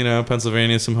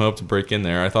Pennsylvania some hope to break in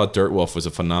there. I thought Dirt Wolf was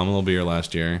a phenomenal beer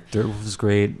last year. Dirt Wolf was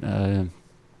great. I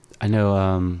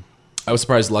know. I was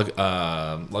surprised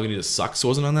Lagunitas Sucks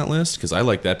wasn't on that list, because I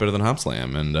like that better than Hop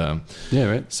Slam. And yeah,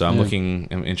 right. So I'm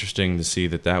interesting to see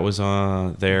that was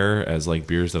there as like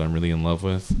beers that I'm really in love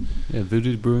with. Yeah,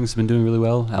 Voodoo Brewing's been doing really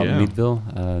well out in Meadville.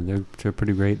 They're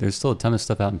pretty great. There's still a ton of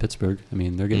stuff out in Pittsburgh. I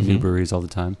mean, they're getting new breweries all the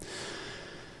time.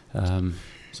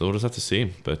 So we'll just have to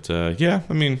see. But yeah,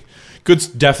 I mean, Good's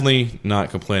definitely not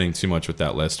complaining too much with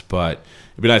that list, but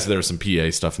it'd be nice if there was some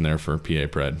PA stuff in there for PA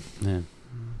Pred. Yeah.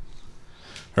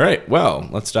 All right, well,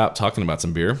 let's stop talking about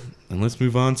some beer, and let's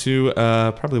move on to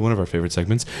probably one of our favorite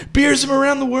segments, Beers from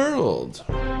Around the World.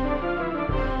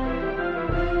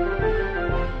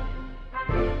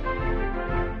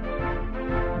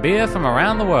 Beer from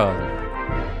around the world.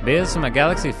 Beers from a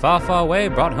galaxy far, far away,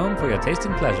 brought home for your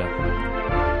tasting pleasure.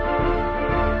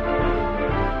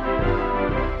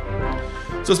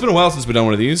 So it's been a while since we've done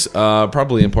one of these,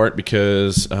 probably in part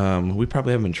because we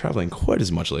probably haven't been traveling quite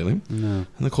as much lately. No.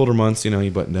 In the colder months,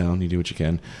 you button down, you do what you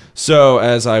can. So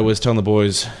as I was telling the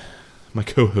boys, my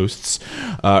co-hosts,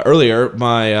 earlier,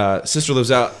 my sister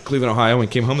lives out Cleveland, Ohio, and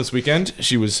came home this weekend.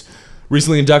 She was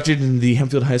recently inducted in the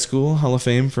Hempfield High School Hall of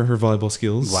Fame for her volleyball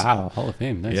skills. Wow, Hall of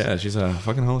Fame, nice. Yeah, she's a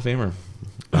fucking Hall of Famer.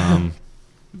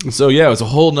 So yeah, it was a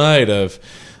whole night of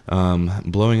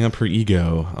blowing up her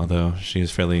ego, although she is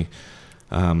fairly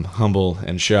humble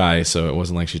and shy, so it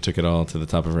wasn't like she took it all to the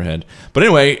top of her head. But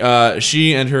anyway,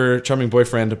 she and her charming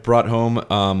boyfriend brought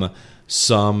home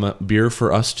some beer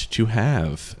for us to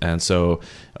have. And so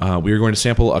we are going to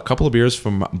sample a couple of beers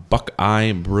from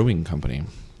Buckeye Brewing Company.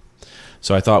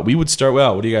 So I thought we would start,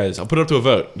 what do you guys, I'll put it up to a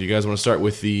vote. Do you guys want to start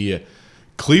with the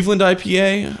Cleveland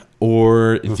IPA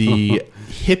or the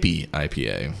Hippie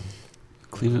IPA?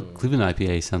 Cleveland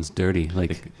IPA sounds dirty.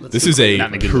 Like this is a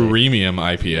premium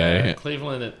IPA. Yeah,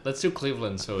 Cleveland. Let's do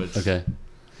Cleveland. So it's okay.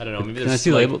 I don't know. Maybe Can I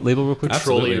see label real quick?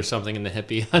 Trolley or something in the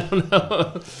hippie. I don't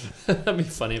know. That'd be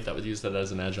funny if that would use that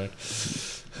as an adjunct.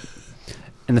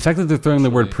 And the fact that they're throwing the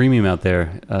word premium out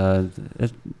there,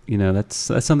 that's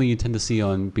something you tend to see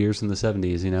on beers from the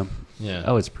 70s. Yeah.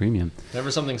 Oh, it's premium.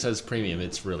 Whenever something says premium,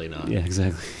 it's really not. Yeah,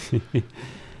 exactly.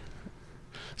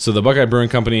 So the Buckeye Brewing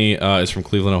Company is from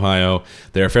Cleveland, Ohio.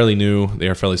 They are fairly new. They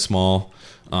are fairly small.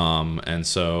 And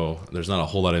so there's not a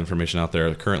whole lot of information out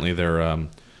there. Currently, their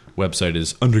website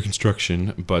is under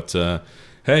construction. But,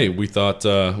 hey, we thought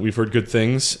we've heard good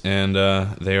things, and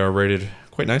they are rated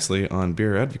quite nicely on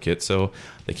Beer Advocate, so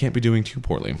they can't be doing too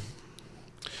poorly.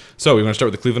 So we want to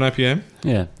start with the Cleveland IPA?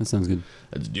 Yeah, that sounds good.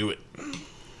 Let's do it.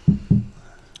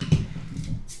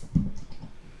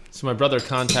 So my brother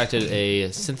contacted a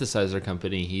synthesizer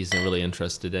company he's really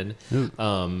interested in.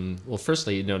 Well,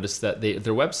 firstly, he noticed that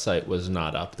their website was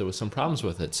not up. There was some problems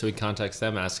with it. So he contacts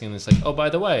them asking, it's like, oh, by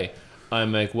the way, I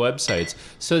make websites.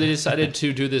 So they decided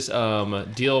to do this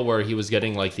deal where he was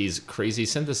getting like these crazy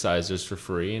synthesizers for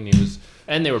free,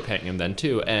 and they were paying him then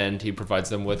too, and he provides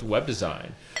them with web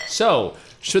design. So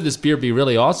should this beer be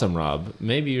really awesome, Rob,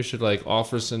 maybe you should like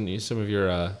offer some of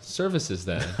your services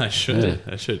then. I should.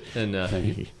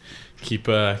 And keep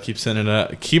us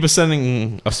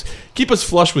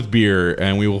flush with beer,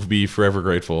 and we will be forever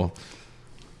grateful.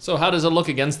 So how does it look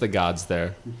against the gods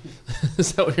there?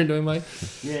 Is that what you're doing, Mike?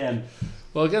 Yeah.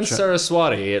 Well, against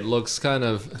Saraswati, it looks kind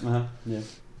of... Yeah.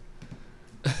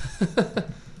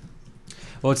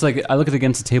 Well, it's like I look at it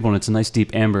against the table, and it's a nice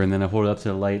deep amber, and then I hold it up to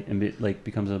the light, and it like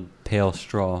becomes a pale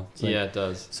straw. Like, yeah, it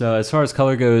does. So as far as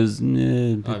color goes...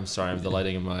 I'm sorry, I'm the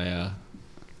lighting in my...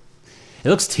 It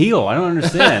looks teal. I don't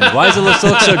understand. Why does it look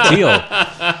so teal?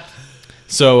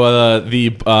 So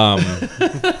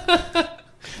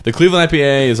the Cleveland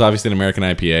IPA is obviously an American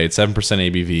IPA. It's 7%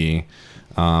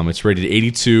 ABV. It's rated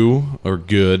 82 or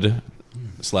good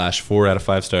 / 4 out of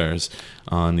 5 stars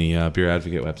on the Beer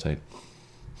Advocate website.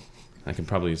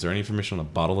 Is there any information on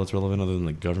the bottle that's relevant other than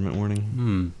the government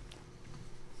warning?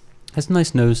 Has a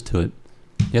nice nose to it.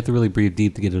 You have to really breathe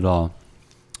deep to get it all.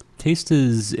 Taste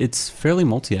it's fairly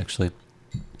malty actually.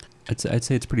 I'd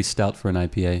say it's pretty stout for an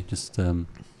IPA. Just a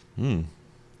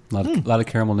lot of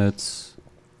caramel notes,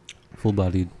 full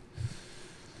bodied.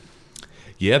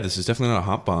 Yeah, this is definitely not a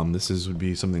hop bomb. Would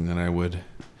be something that I would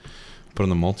put on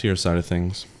the maltier side of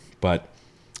things, but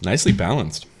nicely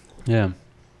balanced. Yeah.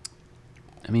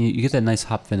 I mean, you get that nice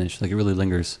hop finish. Like, it really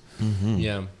lingers. Mm-hmm.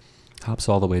 Yeah. Hops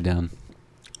all the way down.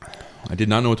 I did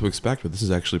not know what to expect, but this is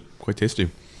actually quite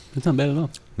tasty. It's not bad at all.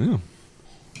 Yeah.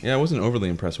 Yeah, I wasn't overly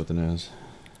impressed with the nose.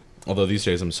 Although these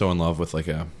days I'm so in love with like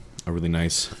a really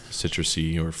nice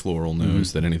citrusy or floral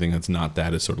nose that anything that's not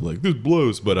that is sort of like, this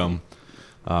blows. But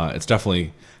it's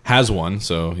definitely has one,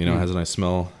 so it has a nice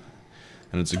smell,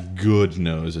 and it's a good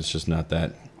nose. It's just not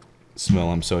that smell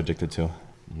I'm so addicted to.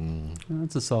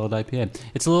 That's a solid IPA.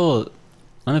 It's a little, I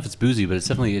don't know if it's boozy, but it's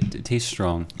definitely it tastes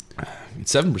strong.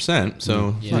 It's 7%,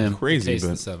 so it's not crazy, Taste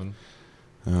but the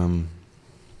 7.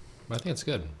 I think it's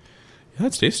good. yeah,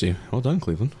 it's tasty. Well done,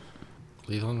 Cleveland.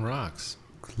 Cleveland rocks.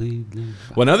 Cleveland.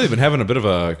 Well, now they've been having a bit of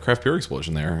a craft beer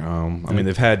explosion there. I mean,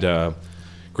 they've had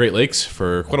Great Lakes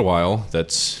for quite a while.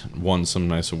 That's won some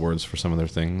nice awards for some of their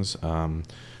things.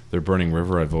 Their Burning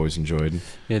River I've always enjoyed.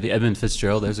 Yeah, the Edmund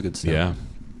Fitzgerald, there's a good stuff. Yeah.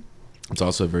 It's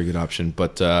also a very good option.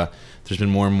 But there's been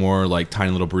more and more like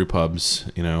tiny little brew pubs,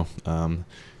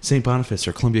 St. Boniface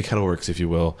or Columbia Kettle Works, if you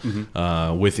will,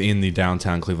 within the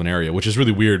downtown Cleveland area, which is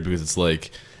really weird because it's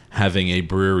like having a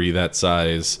brewery that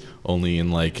size only in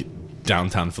like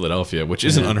downtown Philadelphia, which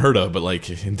isn't unheard of, but like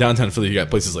in downtown Philly you got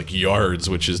places like Yards,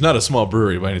 which is not a small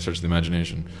brewery by any stretch of the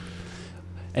imagination.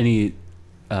 Any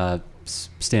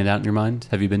stand out in your mind?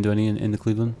 Have you been to any in the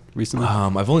Cleveland recently?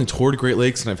 I've only toured Great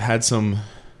Lakes, and I've had some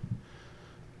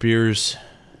beers.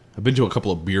 I've been to a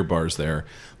couple of beer bars there,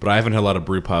 but I haven't had a lot of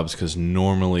brew pubs because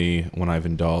normally when I've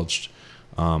indulged,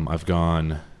 I've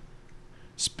gone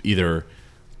either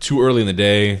too early in the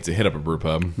day to hit up a brew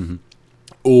pub,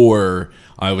 or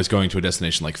I was going to a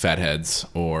destination like Fatheads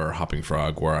or Hopping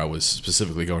Frog, where I was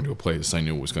specifically going to a place I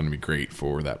knew was going to be great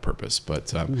for that purpose.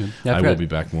 But I will be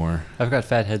back more. I forgot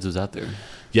Fatheads was out there.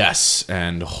 Yes,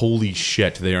 and holy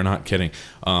shit, they are not kidding.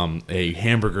 A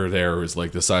hamburger there is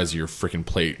like the size of your freaking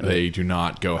plate. They do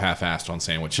not go half-assed on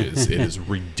sandwiches. It is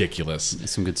ridiculous.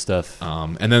 Some good stuff.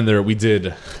 And then we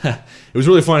did. It was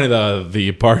really funny.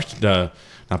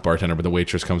 Not bartender, but the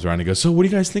waitress comes around and goes, "So what are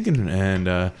you guys thinking?"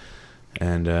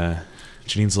 And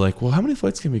Janine's like, "Well, how many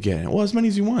flights can we get?" Well, as many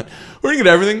as you want. We're gonna get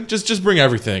everything. Just bring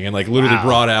everything. And like literally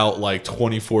brought out like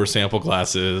 24 sample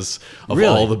glasses of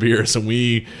all the beers, and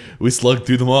we slugged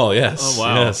through them all. Yes. Oh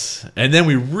wow. Yes. And then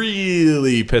we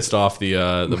really pissed off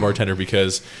the bartender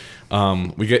because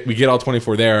we get all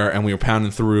 24 there, and we were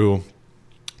pounding through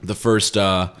the first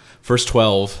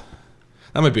 12.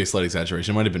 That might be a slight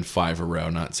exaggeration. It might have been 5 a row,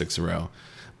 not 6 a row.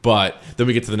 But then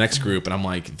we get to the next group, and I'm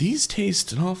like, these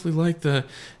taste awfully like the...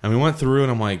 And we went through,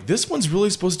 and I'm like, this one's really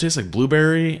supposed to taste like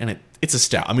blueberry, and it's a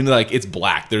stout. I mean, like, it's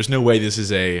black. There's no way this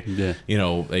is a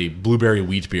blueberry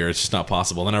wheat beer. It's just not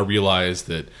possible. Then I realized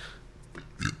that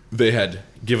they had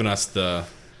given us the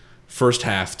first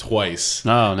half twice.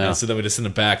 Oh, no. And so then we just sent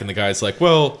it back, and the guy's like,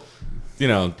 well,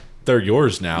 they're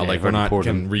yours now. Yeah, like, we're not poured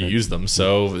can them. reuse them,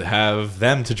 so have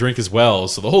them to drink as well.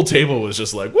 So the whole table was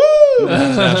just like, woo!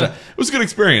 It was a good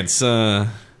experience. And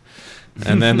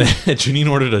then Janine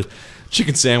ordered a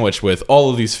chicken sandwich with all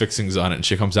of these fixings on it, and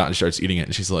she comes out and starts eating it,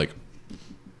 and she's like,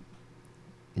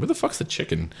 where the fuck's the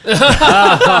chicken?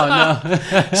 Oh, no.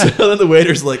 So then the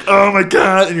waiter's like, oh my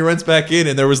God, and he runs back in,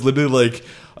 and there was literally like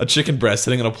a chicken breast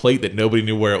sitting on a plate that nobody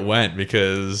knew where it went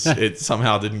because it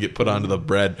somehow didn't get put onto the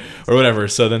bread or whatever.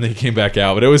 So then they came back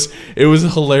out, but it was a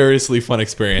hilariously fun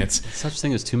experience. Such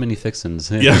thing as too many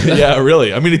fixins. Yeah,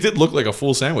 really. I mean, it did look like a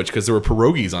full sandwich because there were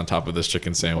pierogies on top of this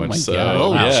chicken sandwich. my so God.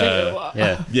 Holy yeah,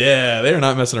 Yeah. yeah, they are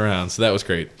not messing around. So that was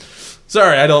great.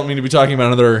 Sorry, I don't mean to be talking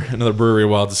about another brewery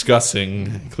while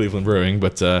discussing Cleveland Brewing,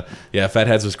 but yeah,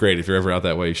 Fatheads was great. If you're ever out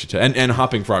that way, you should. And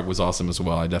Hopping Frog was awesome as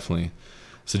well. I definitely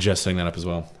suggest setting that up as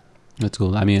well. That's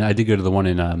cool. I mean, I did go to the one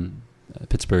in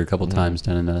Pittsburgh a couple times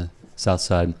down in the South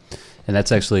Side, and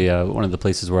that's actually one of the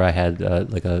places where I had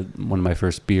one of my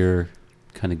first beer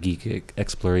kind of geek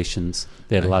explorations.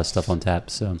 They had a lot of stuff on tap,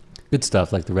 so good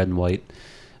stuff like the Red and White,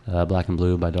 Black and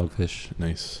Blue by Dogfish.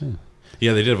 Nice.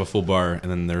 Yeah, they did have a full bar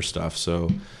and then their stuff, so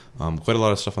quite a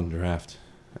lot of stuff on draft.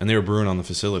 And they were brewing on the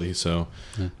facility, so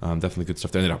definitely good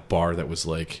stuff. They had a bar that was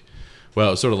like, well,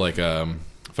 it was sort of like a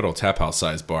Federal Tap House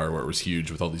size bar where it was huge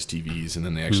with all these TVs, and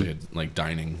then they actually had like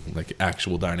dining, like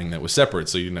actual dining that was separate,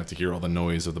 so you didn't have to hear all the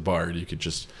noise of the bar. You could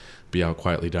just be out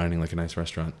quietly dining like a nice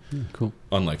restaurant. Cool.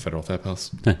 Unlike Federal Tap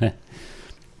House.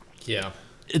 Yeah.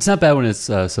 It's not bad when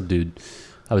it's subdued.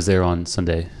 I was there on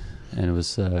Sunday, and it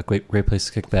was a great place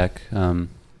to kick back. Were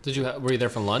you there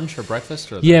for lunch or breakfast?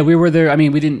 Or Yeah, we were there. I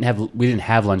mean, we didn't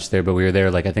have lunch there, but we were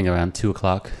there like I think around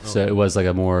 2:00. So it was like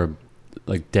a more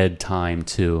like dead time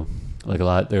too.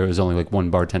 Like there was only like one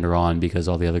bartender on because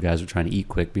all the other guys were trying to eat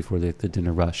quick before the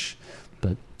dinner rush.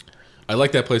 But I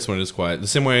like that place when it is quiet. The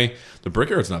same way the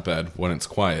Brickyard's not bad when it's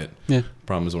quiet. yeah,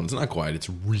 Problem is when it's not quiet, it's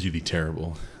really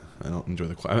terrible. I don't enjoy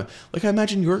the quiet. Like I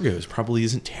imagine Yorgos probably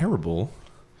isn't terrible,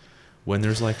 when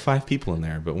there's like 5 people in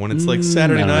there. But when it's like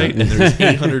Saturday I don't night know. and there's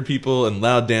 800 people and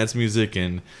loud dance music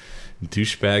and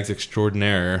douchebags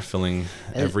extraordinaire filling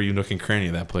every nook and cranny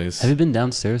of that place. Have you been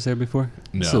downstairs there before?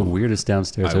 It's the No. weirdest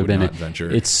downstairs I I've would been not in. venture.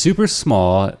 It's super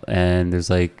small, and there's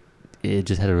like, it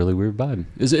just had a really weird vibe.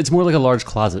 It's more like a large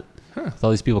closet with all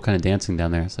these people kind of dancing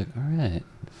down there. It's like, all right.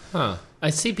 Huh.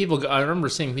 I remember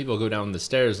seeing people go down the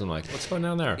stairs and I'm like, what's going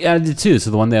down there? Yeah, I did too. So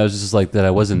the one day I was just like, that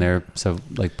I wasn't there, so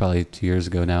like probably 2 years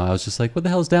ago now, I was just like, what the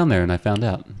hell's down there? And I found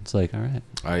out. It's like, all right.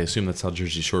 I assume that's how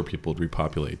Jersey Shore people would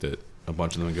repopulate, that a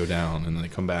bunch of them would go down and then they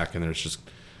come back and there's just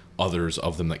others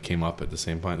of them that came up at the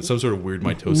same time. Some sort of weird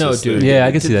mitosis. No, dude. thing. Yeah,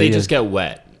 I can see that, They yeah. just get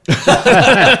wet.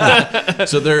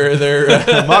 So they're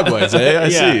Mogwais, eh? I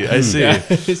see. Yeah.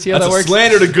 See how That's that a works?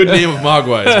 slander to good name of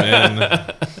Mogwais,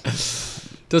 man.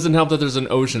 Doesn't help that there's an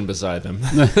ocean beside them.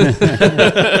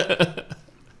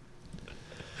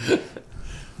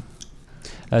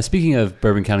 Speaking of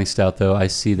Bourbon County Stout, though, I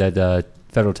see that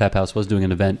Federal Tap House was doing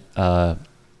an event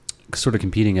sort of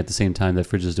competing at the same time that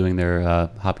Fridge is doing their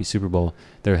Hoppy Super Bowl.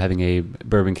 They're having a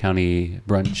Bourbon County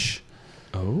brunch.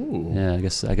 Oh, Yeah, I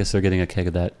guess they're getting a keg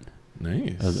of that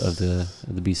nice. of the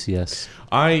BCS.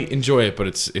 I enjoy it, but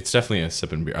it's definitely a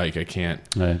sipping beer. I can't.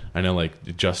 Right. I know,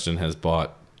 like Justin has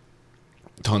bought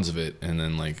tons of it and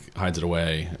then like hides it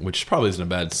away, which probably isn't a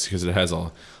bad because it has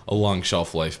a long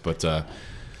shelf life. But I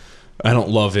don't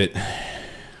love it.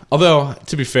 Although,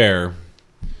 to be fair,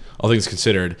 all things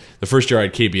considered, the first year I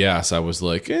had KBS, I was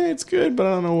like, it's good, but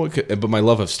I don't know what. But my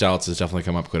love of stouts has definitely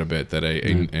come up quite a bit. That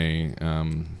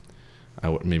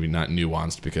maybe not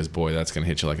nuanced because boy, that's going to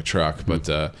hit you like a truck. But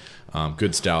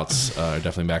good stouts are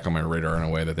definitely back on my radar in a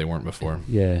way that they weren't before.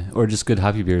 Yeah, or just good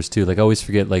hoppy beers too. Like I always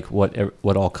forget like what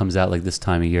all comes out like this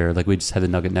time of year. Like we just had the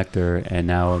Nugget Nectar, and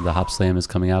now the Hop Slam is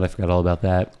coming out. I forgot all about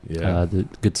that. Yeah. The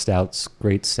good stouts,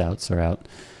 great stouts are out.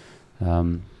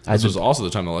 This was also the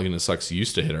time that Laguna Sucks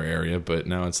used to hit our area, but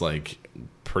now it's like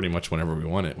pretty much whenever we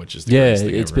want it, which is the greatest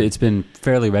thing ever. it's been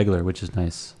fairly regular, which is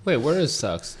nice. Wait, where is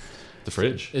Sucks? The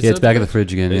fridge. It's back in the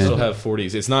fridge again. They Yeah. still have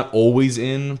 40s. It's not always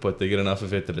in, but they get enough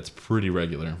of it that it's pretty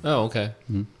regular. Oh, okay.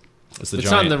 It's the It's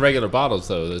not giant. in the regular bottles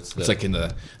though. It's like in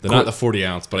the not the 40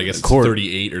 ounce, but I guess it's Quart.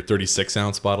 38 or 36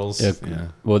 ounce bottles. Yeah. Yeah.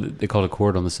 Well, they call it a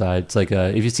quart on the side. It's like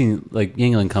if you've seen like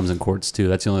Yingling comes in quarts too.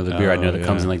 That's the only other beer I know that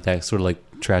comes in like that sort of like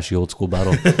trashy old school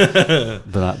bottle.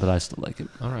 but I still like it.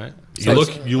 All right.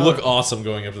 You look awesome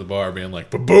going up to the bar, being like,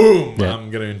 boom! Yeah.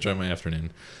 I'm gonna enjoy my afternoon.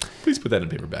 Please put that in a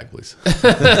paper bag, please.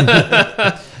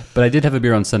 But I did have a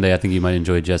beer on Sunday. I think you might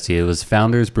enjoy, Jesse. It was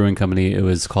Founders Brewing Company. It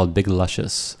was called Big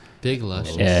Luscious. Big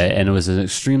Luscious. And it was an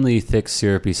extremely thick,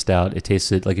 syrupy stout. It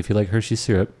tasted like if you like Hershey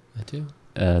syrup, I do.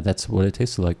 that's what it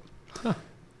tasted like. Huh.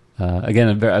 Again,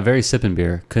 a very sipping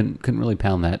beer. Couldn't really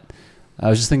pound that. I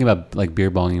was just thinking about like beer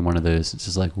bonging one of those. It's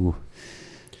just like, ooh.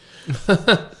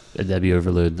 That'd be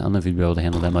overload. I don't know if you'd be able to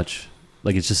handle that much.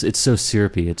 Like it's so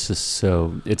syrupy. It's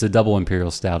a double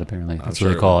imperial stout apparently. That's what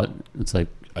they call it. It's like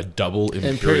A double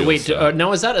imperial. Wait, stout.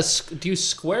 now is that do you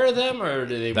square them or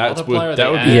do they That multiply? Or would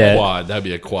they be add? a quad. That'd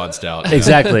be a quad stout.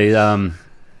 exactly.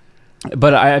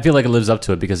 But I feel like it lives up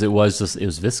to it because it was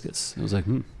viscous. It was like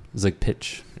it was like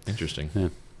pitch. Interesting. Yeah.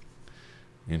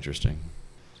 Interesting.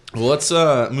 Well, let's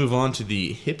move on to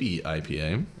the hippie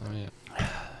IPA. Oh, yeah.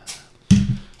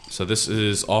 So this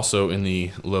is also in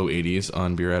the low 80s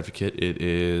on Beer Advocate. It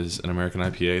is an American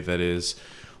IPA that is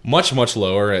much, much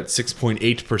lower at 6.8%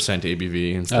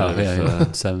 ABV instead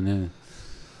of... 7. Yeah.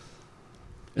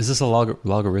 Is this a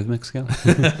logarithmic scale?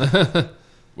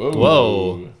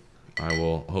 Whoa. I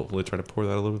will hopefully try to pour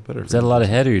that a little bit better. Is that a lot of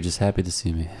head, or you're just happy to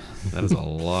see me? That is a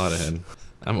lot of head.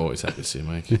 I'm always happy to see you,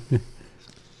 Mike.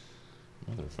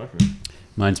 Motherfucker.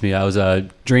 Reminds me, I was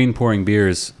drain pouring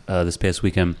beers this past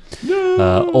weekend.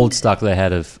 Old stock that I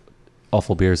had of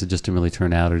awful beers that just didn't really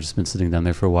turn out or just been sitting down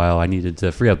there for a while. I needed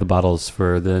to free up the bottles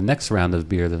for the next round of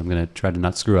beer that I'm going to try to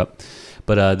not screw up.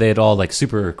 But they had all like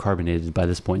super carbonated by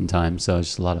this point in time, so it was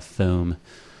just a lot of foam.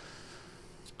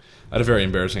 I had a very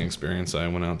embarrassing experience. I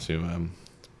went out to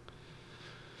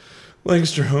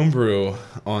Lancaster Homebrew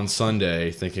on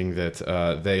Sunday thinking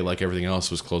that they, like everything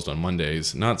else, was closed on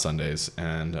Mondays, not Sundays.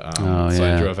 And so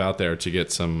I drove out there to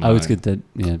get some I always get that,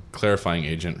 yeah. clarifying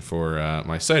agent for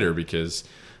my cider because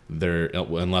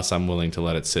unless I'm willing to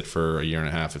let it sit for a year and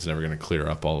a half, it's never going to clear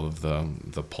up all of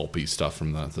the pulpy stuff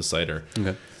from the cider.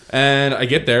 Okay. And I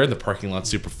get there, the parking lot's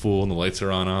super full, and the lights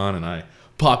are on, and I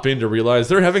pop in to realize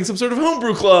they're having some sort of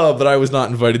homebrew club that I was not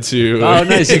invited to. Oh,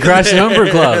 nice. You crashed the homebrew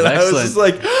club. And I was Excellent. just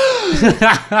like,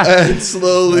 and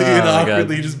slowly and my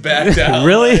awkwardly God. just backed out.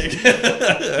 Really? Like,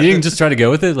 You didn't just try to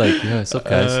go with it? Like, yeah, what's up,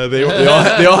 guys? they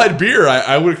all had beer.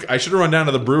 I should have run down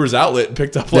to the brewer's outlet and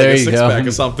picked up like There a you six go. pack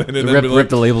of something and then Rip been like,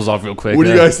 the labels off real quick. what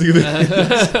do you guys think of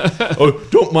this? Oh,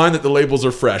 don't mind that the labels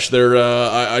are fresh. They're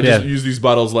I just Yeah. used these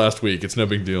bottles last week. It's no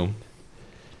big deal.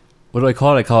 What do I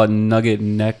call it? I call it Nugget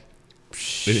Neck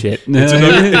shit.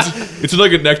 It's a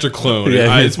Nugget Nectar clone.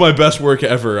 Yeah. It's my best work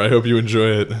ever. I hope you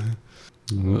enjoy it.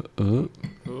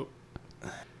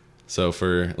 So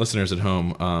for listeners at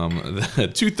home,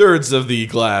 2/3 of the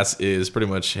glass is pretty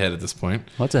much head at this point,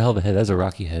 What's a hell of a head? That's a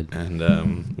rocky head.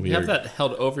 and we You have are. that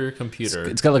held over your computer.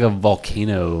 It's got like a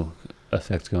volcano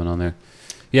effect going on there.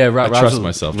 Yeah, Rob's trust really-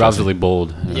 myself, Rob's Jesse. really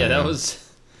bold. Yeah, that was.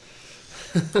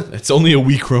 It's only a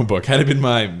wee Chromebook. Had it been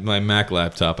my Mac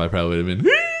laptop, I probably would have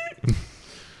been.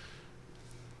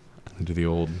 Do the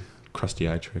old crusty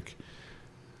eye trick.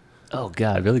 Oh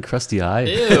God, really crusty eye.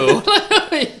 Ew.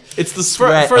 It's the For,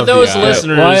 sweat for of those the eye.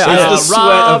 listeners, Why, I- It's the sweat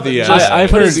Rob of the eye. just I've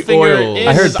put heard his the finger oil. in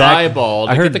I heard his back- eyeball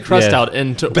to I heard- get the crust yeah. out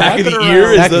and to Back of wipe the it ear,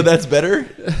 around. Back of- that's better.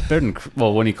 Better than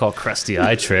well, when you call crusty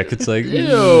eye trick, it's like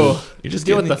Ew. You're just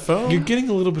Deal getting with the phone? You're getting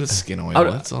a little bit of skin oil.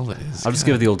 That's all it is. I'll just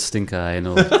give it the old stink eye, and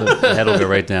the head will go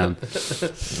right down.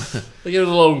 They give it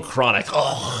a little chronic.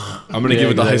 Oh. I'm gonna Yeah, give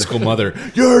it the high exactly. school mother.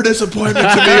 You're a disappointment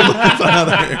to me, my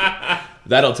father.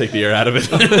 That'll take the air out of it.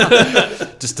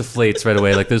 Just deflates right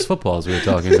away, like those footballs we were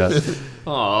talking about.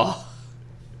 Aw.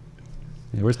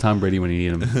 Yeah, where's Tom Brady when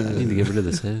you need him? I need to get rid of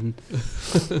this head.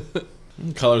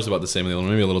 Color's about the same. The other one,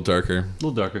 maybe a little darker. A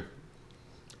little darker,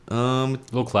 Um, a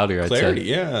little cloudier. clarity. I'd say.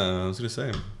 Yeah, I was gonna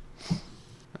say.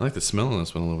 I like the smell on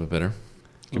this one a little bit better.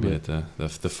 Could be Okay.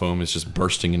 that the foam is just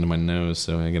bursting into my nose,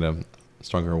 so I get a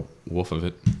stronger whiff of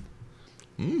it.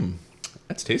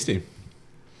 That's tasty.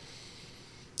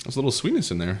 There's a little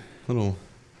sweetness in there. I don't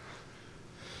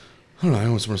know. I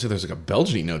almost want to say there's like a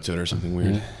Belgian note to it or something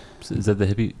weird. Yeah. Is that the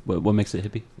hippie? What makes it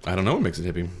hippie? I don't know what makes it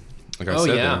hippie. Like I Oh,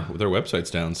 said, yeah. their website's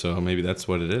down, so maybe that's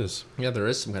what it is. Yeah, there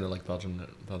is some kind of like Belgian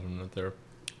note there.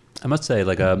 I must say,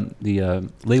 like the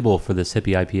label for this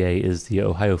hippie IPA is the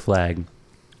Ohio flag,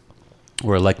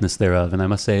 or a likeness thereof, and I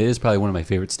must say it is probably one of my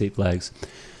favorite state flags.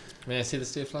 May I see the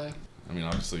state flag? I mean,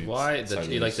 obviously. Why? it's You like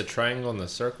sideways. the triangle and the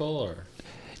circle, or?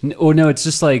 No, it's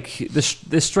just like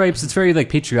the stripes. It's very like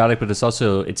patriotic, but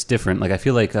it's different. Like I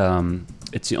feel like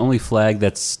it's the only flag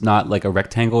that's not like a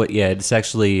rectangle. Yeah, it's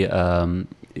actually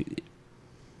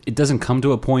it doesn't come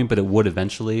to a point, but it would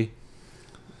eventually.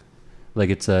 Like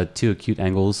it's two acute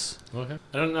angles. Okay.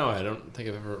 I don't know. I don't think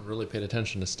I've ever really paid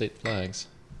attention to state flags.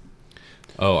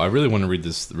 Oh, I really want to read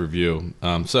this review.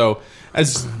 So,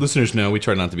 as listeners know, we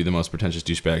try not to be the most pretentious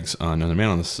douchebags on Another Man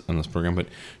on this program, but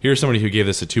here's somebody who gave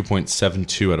this a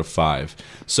 2.72 out of 5.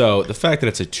 So, the fact that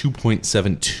it's a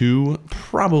 2.72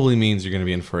 probably means you're going to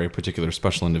be in for a particular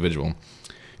special individual.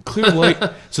 Clear light.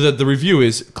 So that the review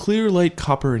is clear light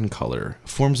copper in color,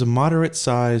 forms a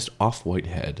moderate-sized off-white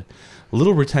head.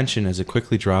 Little retention as it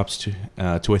quickly drops to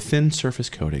a thin surface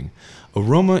coating.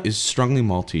 Aroma is strongly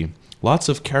malty. Lots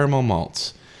of caramel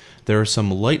malts. There are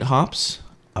some light hops,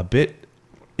 a bit,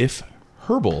 if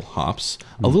herbal hops,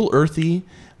 a little earthy,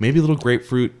 maybe a little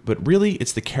grapefruit, but really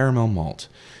it's the caramel malt.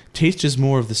 Taste is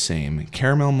more of the same.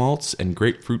 Caramel malts and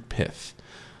grapefruit pith.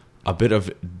 A bit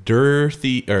of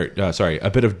dirty,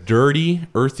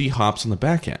 earthy hops on the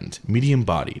back end. Medium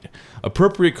bodied.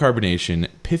 Appropriate carbonation,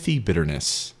 pithy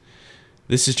bitterness.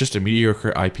 This is just a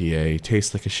mediocre IPA.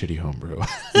 Tastes like a shitty homebrew.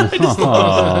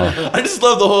 I just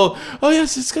love the whole. Oh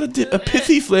yes, it's got a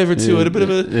pithy flavor to it. A bit of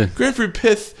a grapefruit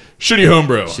pith. Shitty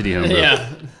homebrew. Shitty homebrew. Yeah.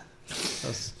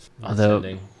 Although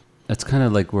ending. that's kind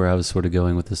of like where I was sort of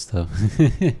going with this, though.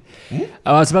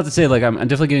 I was about to say, like, I'm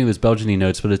definitely getting those Belgian-y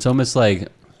notes, but it's almost like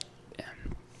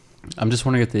I'm just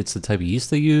wondering if it's the type of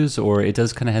yeast they use, or it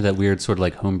does kind of have that weird sort of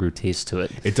like homebrew taste to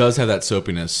it. It does have that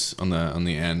soapiness on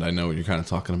the end. I know what you're kind of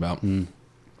talking about.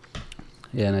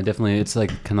 Yeah, and it's like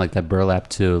kind of like that burlap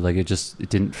too. Like it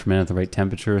didn't ferment at the right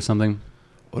temperature or something.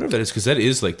 Whatever that is, because that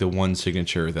is like the one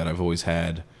signature that I've always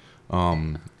had,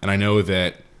 and I know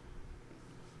that.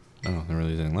 Oh, there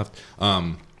really is anything left.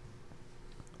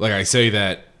 Like I say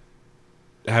that,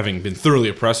 having been thoroughly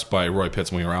impressed by Roy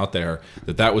Pitts when we were out there,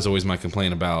 that was always my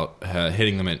complaint about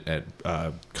hitting them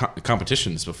at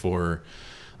competitions before.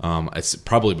 It's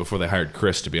probably before they hired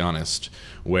Chris, to be honest,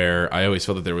 where I always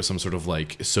felt that there was some sort of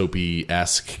like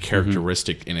soapy-esque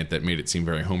characteristic in it that made it seem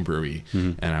very homebrewy,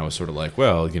 and I was sort of like,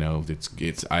 well,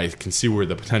 it's I can see where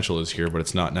the potential is here, but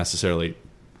it's not necessarily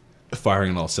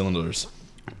firing on all cylinders.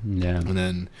 Yeah. And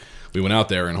then we went out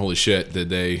there, and holy shit, did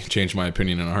they change my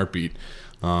opinion in a heartbeat.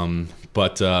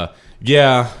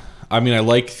 Yeah, I mean, I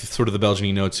like sort of the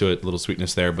Belgian note to it, a little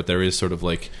sweetness there, but there is sort of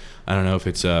like, I don't know if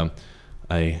it's a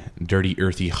dirty,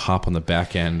 earthy hop on the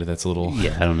back end that's a little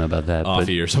Yeah, I don't know about that.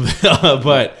 offy or something.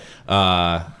 But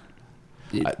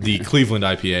the Cleveland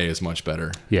IPA is much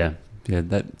better. Yeah,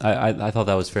 that I thought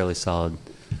that was fairly solid.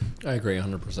 I agree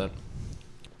 100%.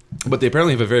 But they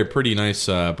apparently have a very pretty nice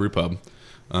brew pub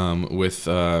with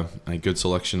a good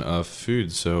selection of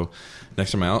food. So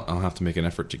next time out, I'll have to make an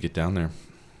effort to get down there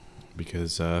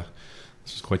because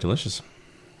this is quite delicious.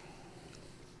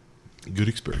 Good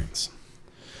experience.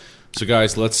 So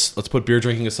guys, let's put beer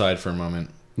drinking aside for a moment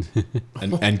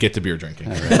and get to beer drinking.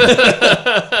 Right.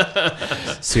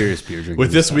 Serious beer drinking.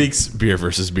 With this week's Beer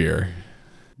versus Beer.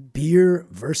 Beer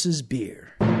versus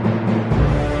beer.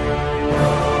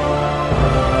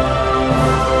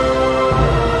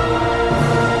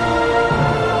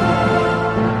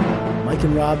 Mike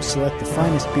and Rob select the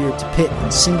finest beer to pit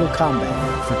in single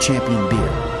combat for champion beer.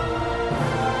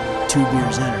 2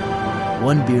 beers enter,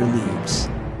 1 beer leaves.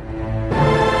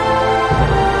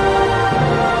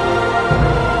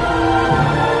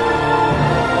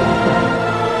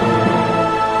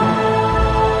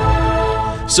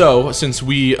 So, since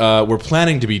we were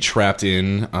planning to be trapped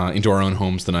into our own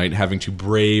homes tonight, having to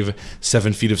brave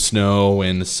 7 feet of snow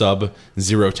and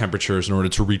sub-zero temperatures in order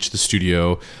to reach the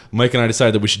studio, Mike and I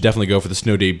decided that we should definitely go for the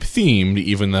Snow Day themed,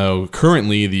 even though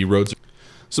currently the roads.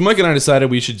 So Mike and I decided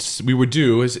we would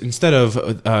do is instead of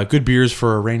good beers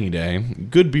for a rainy day,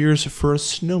 good beers for a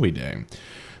snowy day.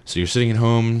 So you're sitting at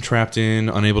home, trapped in,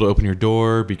 unable to open your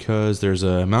door because there's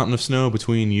a mountain of snow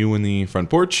between you and the front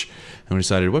porch. And we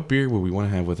decided, what beer would we want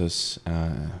to have with us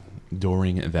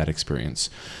during that experience?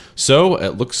 So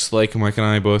it looks like Mike and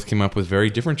I both came up with very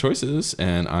different choices,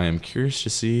 and I am curious to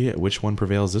see which one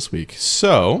prevails this week.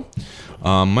 So,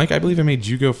 Mike, I believe I made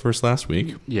you go first last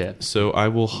week. Yeah. So I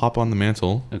will hop on the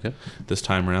mantle Okay. this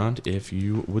time around if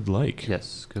you would like.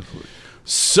 Yes, go for it.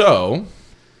 So,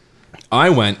 I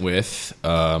went with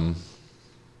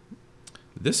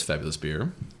this fabulous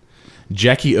beer,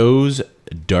 Jackie O's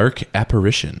Dark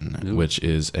Apparition, Ooh. which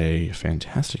is a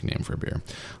fantastic name for a beer.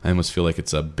 I almost feel like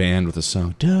it's a band with a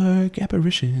song, Dark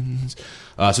Apparitions.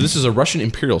 So this is a Russian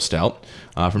Imperial Stout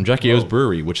from Jackie O's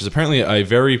Brewery, which is apparently a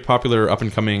very popular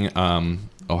up-and-coming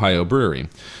Ohio brewery.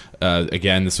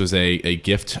 Again, this was a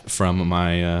gift from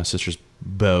my sister's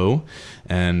Beau,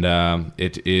 and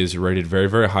it is rated very,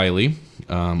 very highly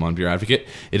on Beer Advocate.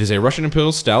 It is a Russian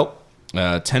Imperial Stout,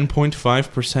 10.5%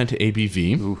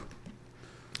 ABV. Ooh.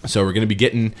 So we're going to be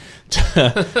getting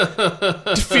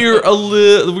to fear a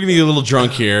little. We're going to get a little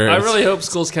drunk here. I really hope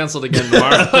school's canceled again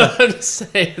tomorrow. I'm just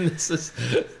saying, this is.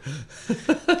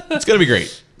 It's going to be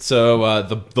great. So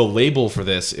the label for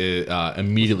this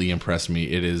immediately impressed me.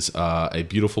 It is a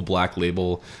beautiful black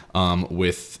label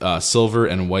with silver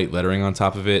and white lettering on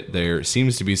top of it. There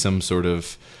seems to be some sort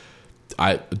of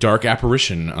dark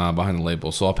apparition behind the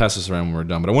label. So I'll pass this around when we're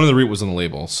done. But I wanted to read what was on the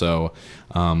label. So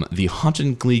the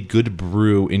hauntingly good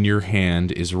brew in your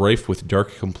hand is rife with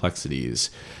dark complexities.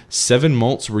 7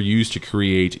 malts were used to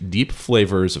create deep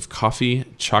flavors of coffee,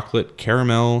 chocolate,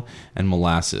 caramel, and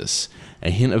molasses. A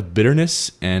hint of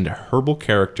bitterness and herbal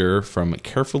character from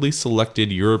carefully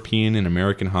selected European and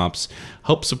American hops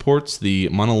help supports the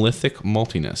monolithic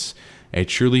maltiness. A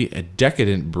truly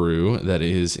decadent brew that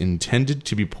is intended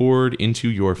to be poured into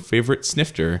your favorite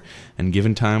snifter and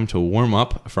given time to warm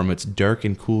up from its dark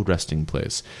and cool resting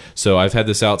place. So I've had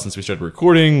this out since we started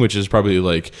recording, which is probably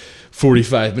like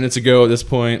 45 minutes ago at this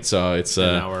point. So it's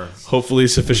An hour. hopefully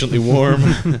sufficiently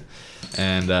warm.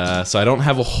 And so I don't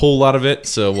have a whole lot of it,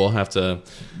 so we'll have to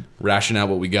ration out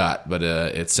what we got. But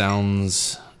it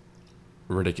sounds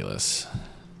ridiculous.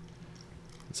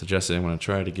 So Jesse, I'm going to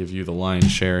try to give you the lion's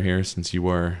share here since you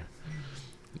are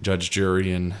judge,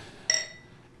 jury, and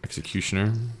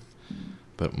executioner.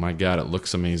 But my God, it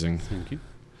looks amazing. Thank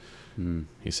you.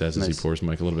 He says as he Nice. pours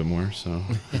Mike a little bit more. So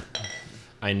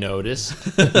I noticed.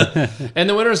 And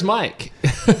the winner is Mike.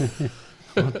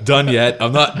 done yet?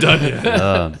 I'm not done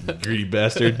yet. Greedy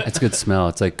bastard. It's a good smell.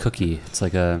 It's like cookie. It's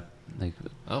like a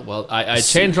Oh, well, I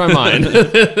changed my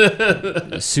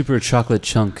mind. super chocolate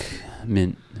chunk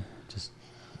mint.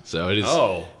 So it is.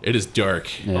 Oh. It is dark.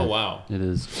 Yeah, Oh, wow. It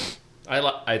is. I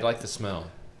like the smell.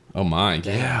 Oh my.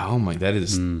 Yeah. Oh my. That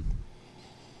is.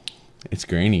 It's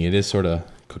grainy. It is sort of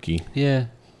cookie. Yeah.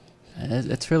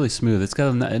 It's fairly smooth. It's got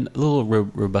a little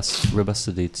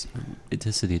robustity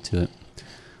to it.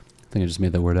 I think I just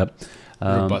made that word up.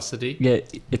 Robustity? Yeah,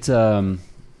 it's a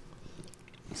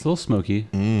little smoky.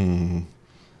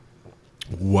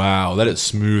 Wow, that is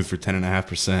smooth for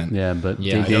 10.5%. Yeah, but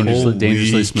Yeah,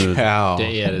 dangerously smooth. Cow.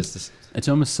 Yeah, it is. It's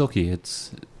almost silky.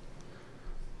 It's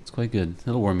quite good.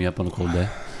 It'll warm me up on a cold day.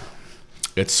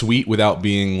 It's sweet without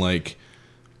being like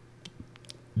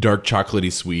dark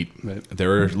chocolatey sweet. Right.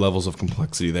 There are levels of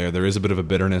complexity there. There is a bit of a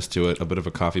bitterness to it, a bit of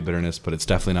a coffee bitterness, but it's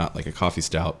definitely not like a coffee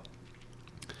stout.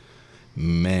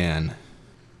 Man,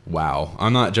 wow.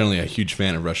 I'm not generally a huge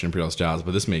fan of Russian Imperial Stouts,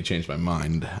 but this may change my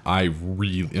mind. I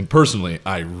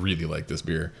really like this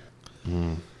beer.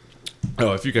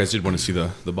 Oh, if you guys did want to see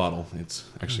the bottle, it's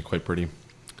actually quite pretty.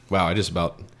 Wow, I just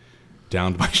about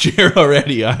downed my share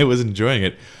already. I was enjoying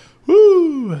it.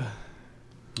 Woo!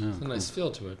 It's a nice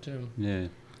feel to it, too. Yeah.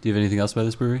 Do you have anything else by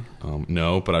this brewery?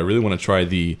 No, but I really want to try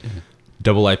the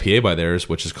double IPA by theirs,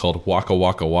 which is called Waka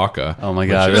Waka Waka. Oh my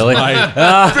God, really? My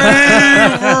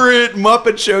favorite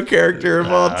Muppet Show character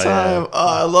of all time. Oh,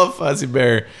 I love Fuzzy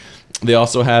Bear. They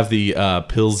also have the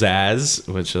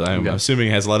Pilzazz, which I'm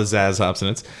assuming has a lot of Zazz hops in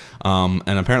it,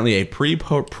 and apparently a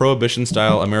pre-Prohibition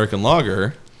style American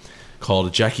lager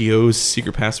called Jackie O's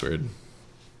Secret Password.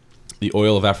 The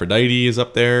Oil of Aphrodite is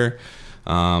up there.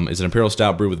 Is an imperial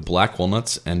stout brewed with black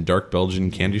walnuts and dark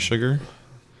Belgian candy sugar.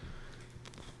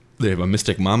 They have a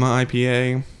Mystic Mama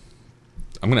IPA.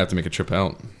 I'm going to have to make a trip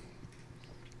out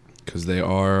because they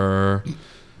are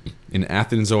in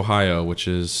Athens, Ohio, which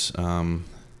is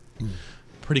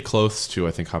pretty close to,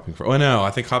 I think, Hopping Frog. Oh, no, I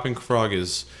think Hopping Frog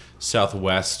is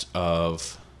southwest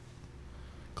of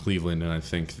Cleveland, and I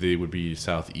think they would be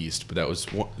southeast. But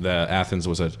Athens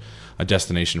was a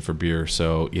destination for beer.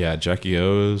 So, yeah, Jackie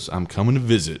O's, I'm coming to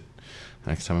visit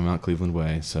next time I'm out Cleveland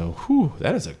way. So, whew,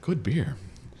 that is a good beer.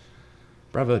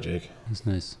 Bravo, Jake. That's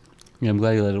nice. Yeah, I'm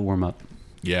glad you let it warm up.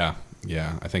 Yeah.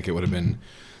 I think it would have been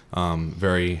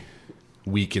very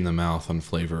weak in the mouth on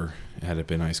flavor had it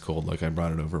been ice cold like I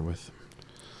brought it over with.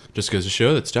 Just goes to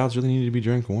show that stouts really need to be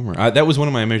drank warmer. That was one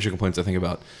of my major complaints, I think,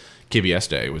 about KBS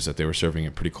Day, was that they were serving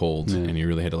it pretty cold, and you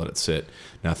really had to let it sit.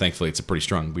 Now, thankfully, it's a pretty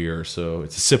strong beer, so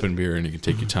it's a sipping beer, and you can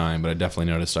take your time, but I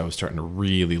definitely noticed I was starting to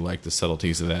really like the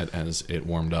subtleties of that as it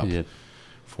warmed up,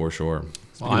 for sure.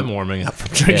 Well, I'm warming up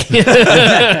from drinking.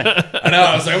 I know,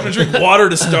 I was like, I'm going to drink water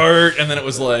to start, and then it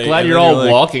was like... Glad you're all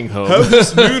walking home. Have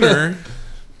this Nooner,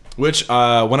 which,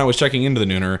 when I was checking into the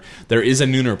Nooner, there is a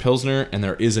Nooner Pilsner, and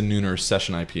there is a Nooner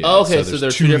Session IPA. Oh, okay, so there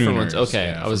are two different ones. Nooners, Okay,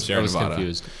 yeah, I was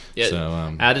confused. Yeah,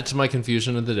 so, added to my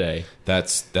confusion of the day.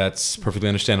 That's perfectly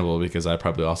understandable, because I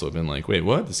probably also have been like, wait,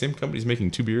 what? The same company's making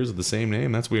two beers with the same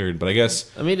name? That's weird. But I guess...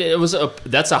 I mean,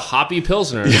 that's a hoppy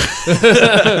Pilsner.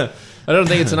 I don't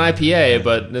think it's an IPA,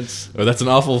 but it's... Oh, that's an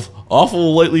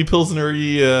awful lightly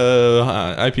Pilsner-y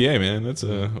IPA, man. That's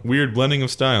a weird blending of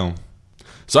style.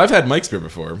 So I've had Mike's beer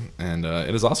before, and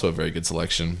it is also a very good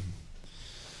selection.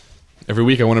 Every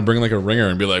week I want to bring like a ringer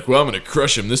and be like, well, I'm going to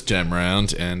crush him this time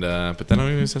around, and but then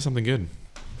I always have something good.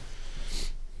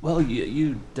 Well,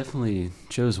 you definitely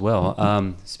chose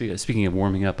well. Speaking of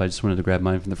warming up, I just wanted to grab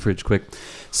mine from the fridge quick.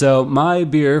 So my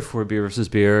beer for Beer versus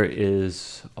Beer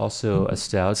is also a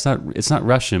stout. It's not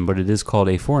Russian, but it is called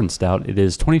a foreign stout. It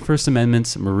is 21st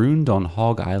Amendment's Marooned on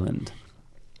Hog Island.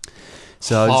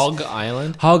 So Hog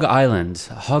Island? Hog Island.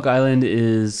 Hog Island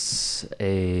is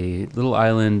a little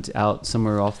island out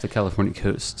somewhere off the California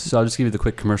coast. So I'll just give you the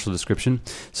quick commercial description.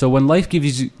 So when life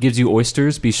gives you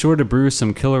oysters, be sure to brew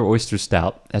some killer oyster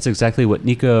stout. That's exactly what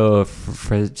Nico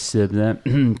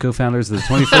co-founders of the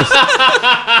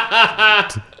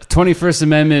 21st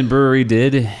Amendment Brewery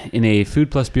did in a Food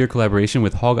Plus Beer collaboration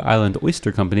with Hog Island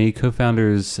Oyster Company.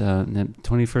 Co-founders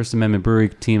 21st Amendment Brewery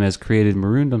team has created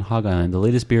Marooned on Hog Island, the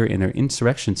latest beer in their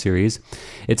Insurrection series.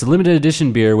 It's a limited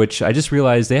edition beer, which I just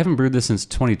realized they haven't brewed this since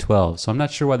 2012, so I'm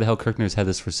not sure why the hell Kirkner's had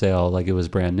this for sale like it was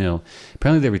brand new.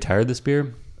 Apparently they retired this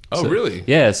beer. Oh, really?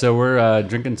 Yeah, so we're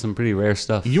drinking some pretty rare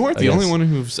stuff. You weren't the only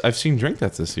one I've seen drink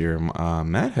that this year.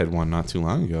 Matt had one not too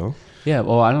long ago. Yeah,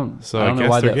 well, I don't guess know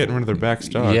why they're getting rid of their back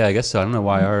stock. Yeah, I guess so. I don't know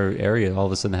why our area all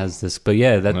of a sudden has this, but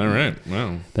yeah, that. All right,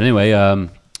 wow. But anyway,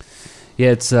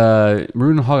 it's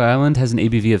Marooned on Hog Island has an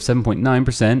ABV of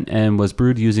 7.9% and was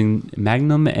brewed using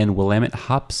Magnum and Willamette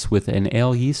hops with an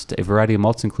ale yeast, a variety of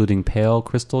malts including pale,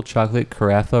 crystal, chocolate,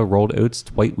 carafa, rolled oats,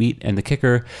 white wheat, and the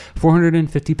kicker,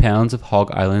 450 pounds of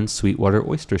Hog Island sweetwater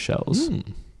oyster shells.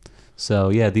 So,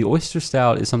 yeah, the oyster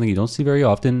stout is something you don't see very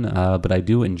often, but I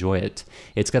do enjoy it.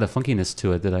 It's got a funkiness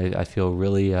to it that I feel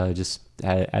really just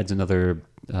adds another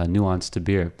nuance to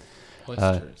beer.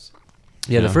 Oysters.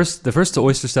 The first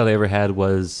oyster stout I ever had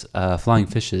was Flying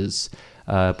Fishes,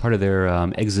 part of their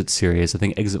Exit series. I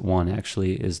think Exit 1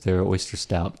 actually is their oyster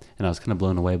stout, and I was kind of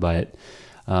blown away by it.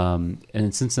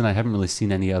 And since then, I haven't really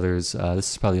seen any others.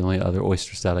 This is probably the only other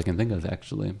oyster stout I can think of,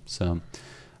 actually. So...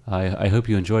 I hope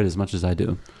you enjoy it as much as I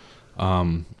do.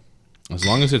 As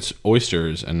long as it's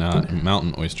oysters and not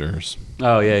mountain oysters.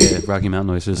 Oh yeah, Rocky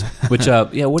Mountain oysters. Which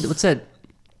what's that?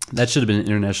 That should have been an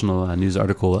international news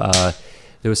article.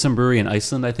 There was some brewery in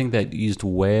Iceland, I think, that used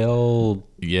whale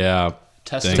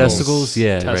testicles.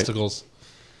 Yeah, testicles.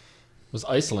 It was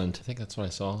Iceland. I think that's what I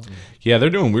saw. Yeah, they're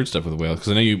doing weird stuff with whales.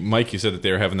 Because I know Mike, you said that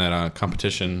they were having that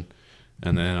competition,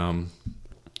 and then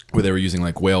where they were using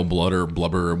like whale blood or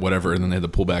blubber or whatever, and then they had to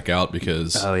pull back out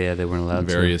because they weren't allowed.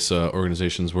 Various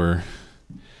organizations were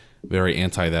very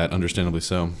anti that, understandably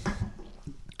so.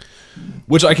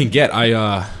 Which I can get.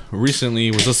 I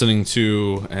recently was listening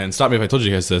to, and stop me if I told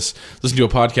you guys this, listened to a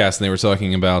podcast, and they were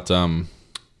talking about the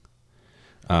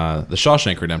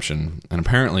Shawshank Redemption, and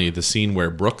apparently the scene where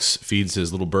Brooks feeds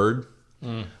his little bird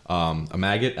a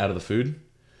maggot out of the food.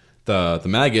 The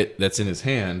maggot that's in his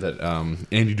hand that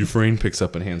Andy Dufresne picks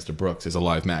up and hands to Brooks is a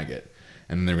live maggot,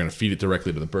 and they're going to feed it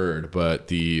directly to the bird. But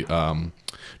the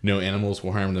no animals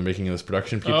will harm the making of this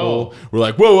production people were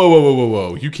like,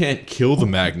 whoa! You can't kill the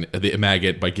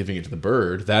maggot by giving it to the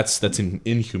bird. That's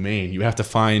inhumane. You have to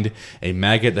find a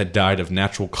maggot that died of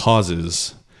natural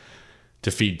causes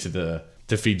to feed to the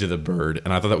bird.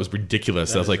 And I thought that was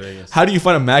ridiculous. I was like, how do you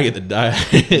find a maggot that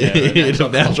died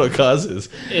of natural causes?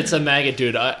 It's a maggot,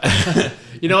 dude.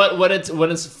 You know what? When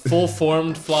it's full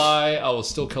formed fly, I will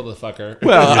still kill the fucker.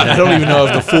 Well, I don't even know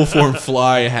if the full formed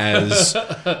fly has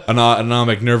an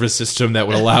autonomic nervous system that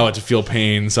would allow it to feel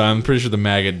pain. So I'm pretty sure the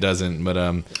maggot doesn't.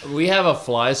 But we have a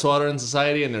fly swatter in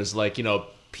society, and there's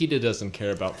PETA doesn't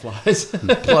care about flies.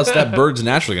 Plus, that bird's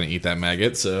naturally going to eat that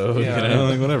maggot, so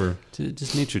whatever.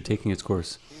 Just nature taking its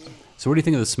course. So, what do you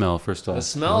think of the smell? First off, the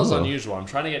smell is unusual. I'm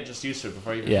trying to get just used to it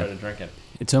before I even try to drink it.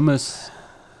 It's almost.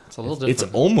 It's a little different.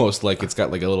 It's almost like it's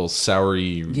got like a little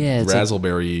soury,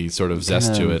 raspberry sort of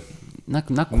zest to it.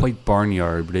 Not quite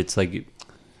barnyard, but it's like.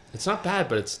 It's not bad,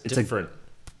 but it's different.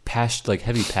 Like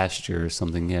heavy pasture or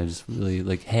something. Yeah, just really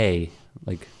like hay.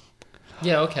 Like.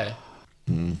 Yeah. Okay.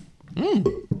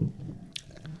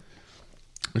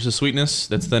 There's a sweetness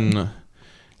that's then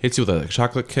hits you with a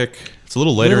chocolate kick. It's a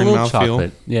little lighter in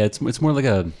mouthfeel. Yeah, it's more like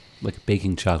a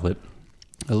baking chocolate.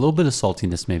 A little bit of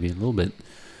saltiness, maybe a little bit.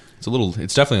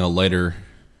 It's definitely a lighter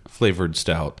flavored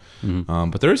stout.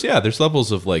 But there's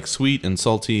levels of like sweet and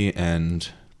salty and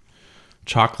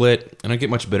chocolate. I don't get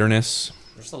much bitterness.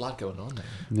 There's a lot going on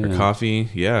there. Or coffee.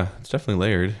 Yeah, it's definitely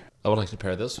layered. I would like to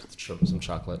pair this with some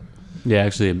chocolate. Yeah,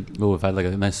 actually, if I had like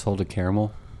a nice salted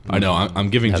caramel. I know. I'm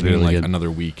giving Janine like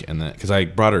another week, and that because I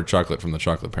brought her chocolate from the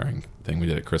chocolate pairing thing we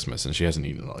did at Christmas, and she hasn't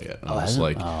eaten it all yet. And I was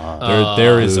like,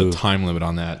 there is a time limit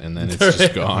on that, and then it's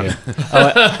just gone.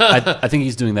 I think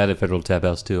he's doing that at Federal Tap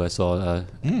House too. I saw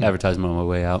advertisement on my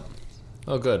way out.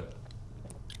 Oh, good.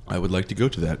 I would like to go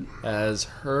to that. As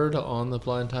heard on the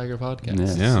Blind Tiger podcast.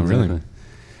 Yeah, exactly. Really.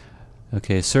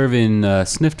 Okay, serve in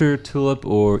snifter, tulip,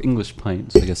 or English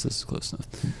pint. So I guess this is close enough.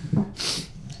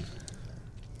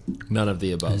 None of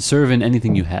the above. Serve in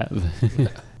anything you have.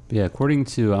 Yeah, according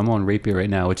to, I'm on Rate Beer right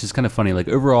now, which is kind of funny. Like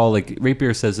overall, like Rate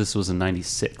Beer says this was a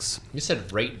 96. You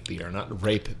said rate beer, not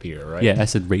rape beer, right? Yeah, I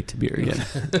said rate beer. Yeah.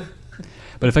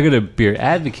 But if I go to Beer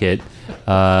Advocate,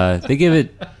 they give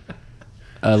it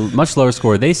a much lower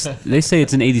score. They say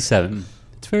it's an 87.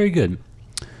 It's very good.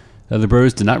 The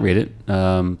brewers did not rate it,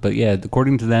 but yeah,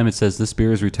 according to them, it says this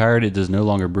beer is retired. It is no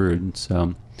longer brewed.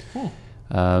 So,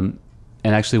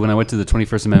 and actually, when I went to the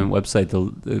 21st Amendment website,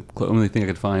 the only thing I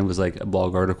could find was like a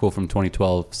blog article from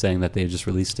 2012 saying that they had just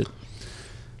released it.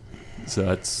 So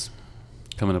that's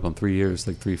coming up on 3 years,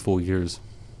 like 3 full years.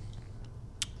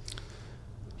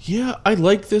 Yeah, I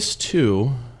like this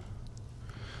too.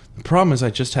 The problem is I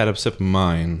just had a sip of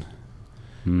mine,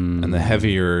 and the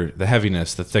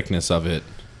heaviness, the thickness of it.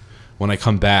 When I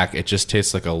come back, it just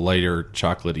tastes like a lighter,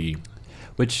 chocolatey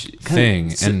thing,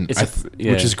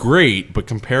 which is great. But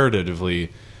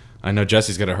comparatively, I know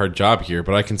Jesse's got a hard job here,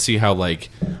 but I can see how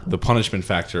like the punishment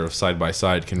factor of side by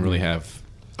side can really have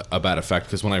a bad effect.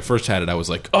 Because when I first had it, I was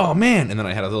like, "Oh man!" and then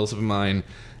I had a little sip of mine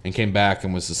and came back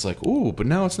and was just like, "Ooh!" But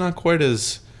now it's not quite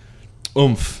as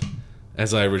oomph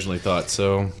as I originally thought.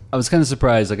 So I was kind of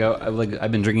surprised.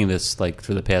 I've been drinking this like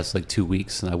for the past like 2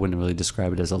 weeks, and I wouldn't really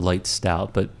describe it as a light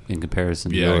stout, but in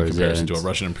comparison to yours, in comparison to a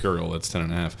Russian Imperial, that's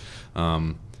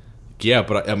 10.5.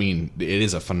 But I mean, it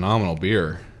is a phenomenal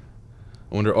beer.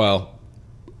 I wonder. Well,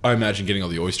 I imagine getting all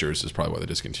the oysters is probably why they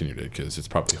discontinued it, because it's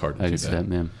probably hard to do that.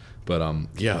 Man. But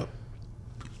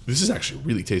this is actually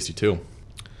really tasty too.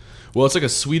 Well, it's like a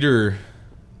sweeter.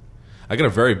 I got a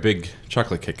very big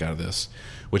chocolate kick out of this,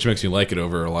 which makes me like it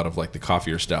over a lot of like the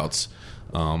coffee or stouts.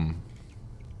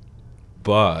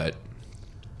 But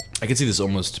I could see this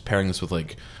almost pairing this with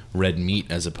like red meat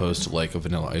as opposed to like a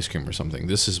vanilla ice cream or something.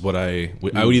 This is what I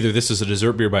would either this is a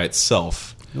dessert beer by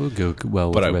itself. It would go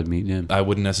well with red meat. Yeah. I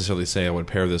wouldn't necessarily say I would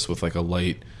pair this with like a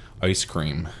light ice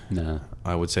cream. No.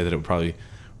 I would say that it would probably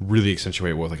really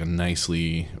accentuate with like a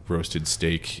nicely roasted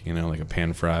steak, like a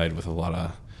pan fried with a lot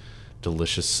of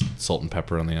delicious salt and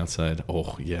pepper on the outside.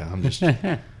 Oh yeah, I'm just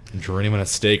dreaming of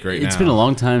steak right now. It's been a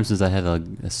long time since I had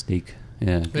a steak.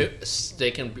 Yeah.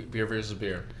 Steak and beer versus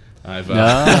beer. I've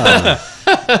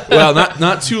well,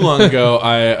 not too long ago,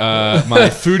 my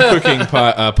food cooking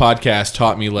podcast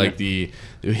taught me like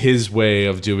his way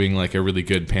of doing like a really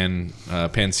good pan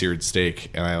seared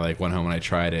steak, and I like went home and I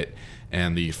tried it,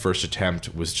 and the first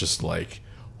attempt was just like,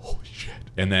 holy shit,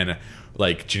 and then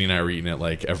like Ginny and I were eating it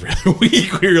like every other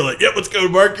week. We were like, yep, let's go to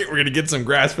market. We're gonna get some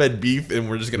grass fed beef, and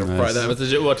we're just gonna fry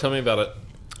that. What? Tell me about it.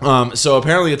 So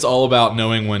apparently it's all about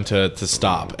knowing when to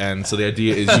stop, and so the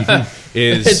idea is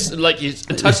it's like you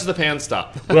touch the pan,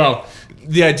 stop. Well,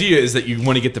 the idea is that you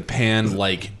want to get the pan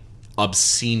like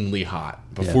obscenely hot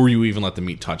before you even let the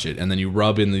meat touch it, and then you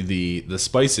rub in the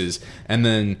spices, and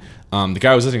then the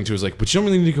guy I was listening to was like, but you don't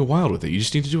really need to go wild with it. You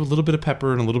just need to do a little bit of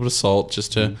pepper and a little bit of salt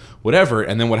just to whatever,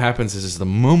 and then what happens is the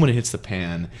moment it hits the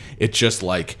pan, it just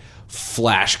like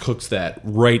flash cooks that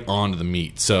right onto the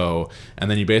meat. So, and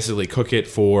then you basically cook it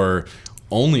for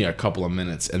only a couple of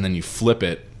minutes, and then you flip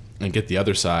it and get the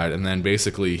other side, and then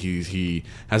basically he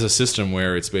has a system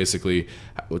where it's basically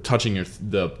touching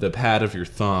the pad of your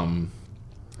thumb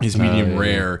is medium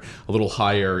rare, a little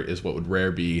higher is what would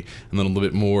rare be, and then a little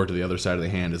bit more to the other side of the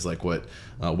hand is like what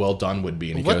well done would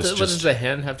be. And what does the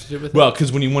hand have to do with it? Well,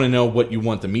 because when you want to know what you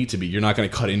want the meat to be, you're not going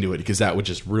to cut into it because that would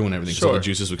just ruin everything. So the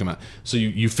juices would come out. So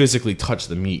you physically touch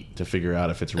the meat to figure out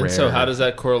if it's rare. And so how does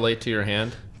that correlate to your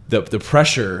hand? The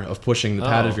pressure of pushing the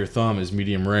pad of your thumb is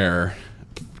medium rare.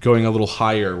 Going a little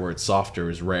higher where it's softer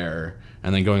is rare,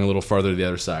 and then going a little farther to the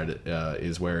other side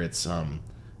is where it's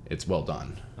well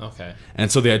done. Okay.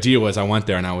 And so the idea was I went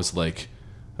there and I was like,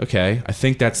 okay, I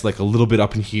think that's like a little bit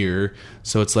up in here,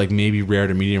 so it's like maybe rare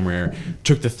to medium rare.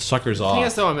 Took the suckers off. The thing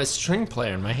is, though, I'm a string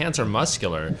player and my hands are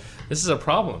muscular. This is a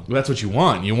problem. Well, that's what you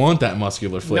want. You want that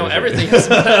muscular flavor. No, everything is.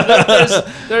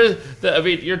 I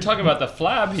mean, you're talking about the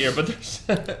flab here, but there's.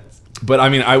 But I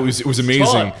mean, it was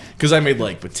amazing because I made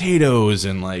like potatoes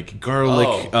and like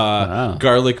garlic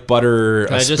butter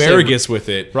asparagus with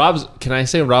it. Can I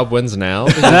say Rob wins now?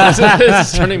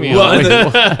 It's turning me on.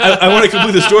 I want to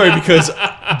complete the story because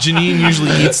Janine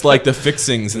usually eats like the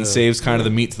fixings and saves kind of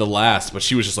the meat to the last, but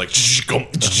she was just like,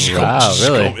 wow,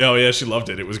 really? Oh yeah, she loved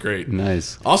it. It was great.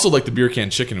 Nice. Also, like the beer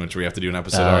can chicken, which we have to do an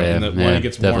episode on, and when it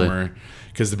gets warmer.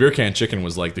 Because the beer can chicken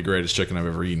was like the greatest chicken I've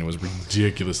ever eaten. It was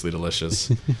ridiculously delicious.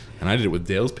 And I did it with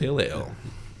Dale's Pale Ale.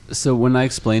 So when I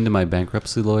explained to my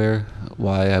bankruptcy lawyer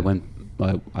why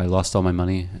I lost all my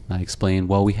money, and I explained,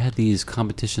 well, we had these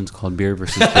competitions called beer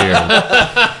versus beer.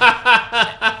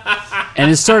 And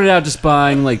it started out just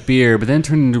buying like beer, but then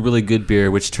turned into really good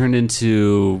beer, which turned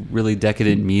into really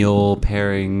decadent meal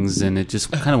pairings, and it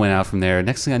just kind of went out from there.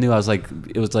 Next thing I knew, it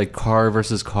was like car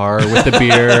versus car with the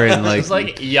beer, and like it's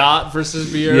like yacht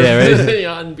versus beer. Yeah, right.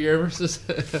 Yacht and beer versus.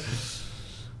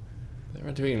 They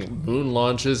were doing moon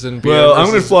launches and beer. Well, I'm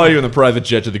going to fly you in the private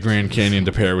jet to the Grand Canyon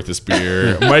to pair with this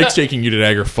beer. Mike's taking you to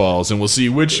Niagara Falls, and we'll see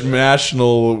which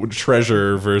national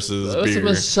treasure versus beer. It's a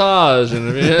massage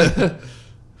and.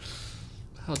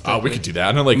 Oh, we could do that.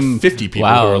 I know like 50 people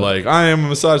who are like, I am a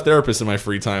massage therapist in my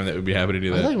free time that would be happy to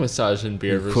do that. I like massage and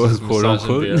beer versus massage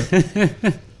and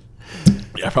beer.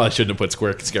 Yeah, I probably shouldn't have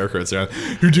put scarecrows around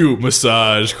who do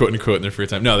massage, quote unquote, in their free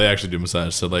time. No, they actually do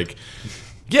massage. So like,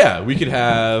 yeah, we could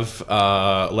have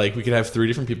 3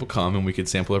 different people come and we could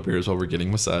sample our beers while we're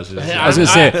getting massages. I was gonna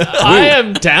say, I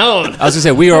am down. I was gonna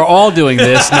say we are all doing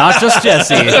this, not just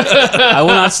Jesse. I will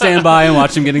not stand by and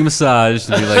watch him getting massaged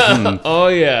and be like, oh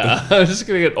yeah, I'm just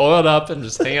gonna get oiled up and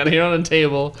just hang out here on a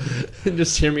table and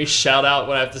just hear me shout out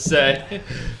what I have to say.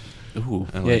 Ooh,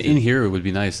 yeah, in here it would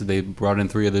be nice if they brought in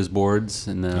 3 of those boards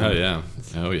and. Oh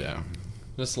yeah.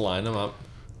 Just line them up.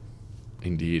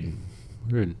 Indeed.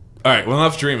 Weird. All right, well,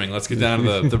 enough dreaming. Let's get down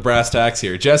to the brass tacks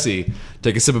here. Jesse,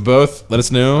 take a sip of both. Let us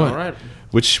know All right.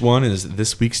 which one is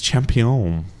this week's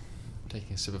champion.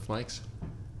 Taking a sip of Mike's.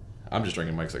 I'm just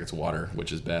drinking Mike's like it's water,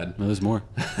 which is bad. No, there's more.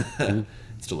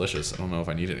 It's delicious. I don't know if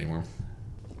I need it anymore.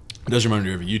 It does remind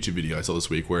me of a YouTube video I saw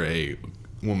this week where a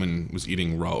woman was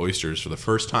eating raw oysters for the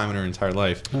first time in her entire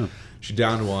life. Oh. She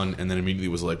downed one and then immediately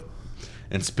was like,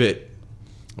 and spit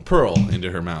a pearl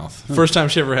into her mouth. First time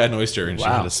she ever had an oyster, and she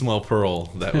had a small pearl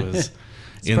that was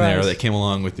in there that came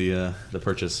along with the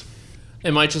purchase.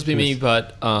 It might just be me,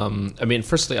 but I mean,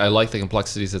 firstly, I like the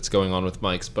complexities that's going on with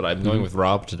Mike's, but I'm going with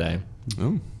Rob today.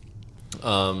 Oh.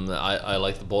 I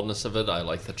like the boldness of it. I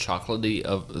like the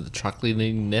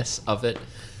chocolatiness of it.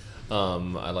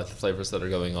 I like the flavors that are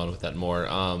going on with that more.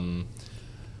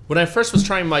 When I first was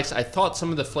trying Mike's, I thought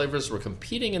some of the flavors were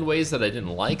competing in ways that I didn't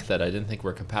like, that I didn't think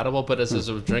were compatible. But as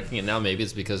I was drinking it now, maybe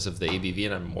it's because of the ABV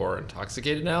and I'm more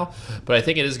intoxicated now. But I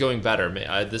think it is going better.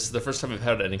 This is the first time I've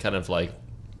had any kind of like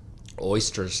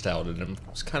oyster stout, and I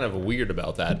was kind of weird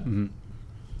about that. Mm-hmm.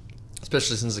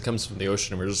 Especially since it comes from the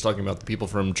ocean, and we were just talking about the people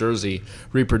from Jersey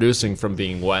reproducing from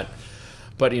being wet.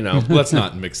 But, you know. Let's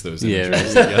not mix those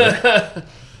images together.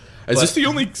 Is this the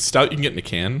only stout you can get in a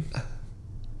can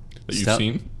that you've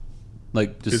seen?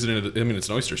 Like, just... Isn't it, I mean, it's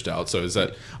an oyster stout, so is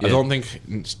that... Yeah. I don't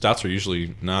think stouts are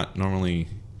usually not normally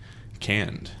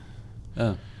canned.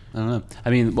 Oh, I don't know. I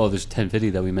mean, well, there's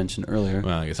 1050 that we mentioned earlier.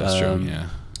 Well, I guess that's true, yeah.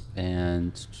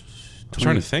 And... I'm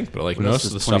trying to think, but like most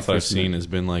of the stuff that I've seen has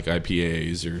been like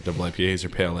IPAs or double IPAs or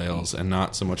pale ales, and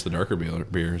not so much the darker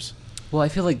beers. Well, I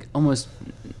feel like almost...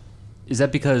 Is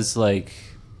that because like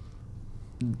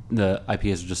the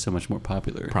IPAs are just so much more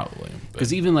popular? Probably.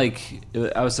 Because even like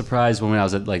I was surprised when I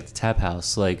was at like the tap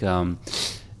house, like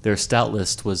their stout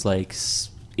list was like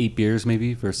 8 beers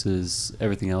maybe versus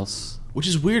everything else. Which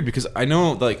is weird because I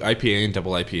know like IPA and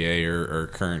double IPA are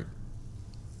current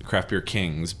craft beer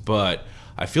kings, but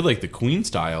I feel like the Queen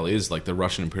style is like the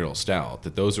Russian Imperial Stout.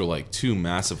 That those are like 2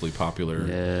 massively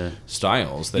popular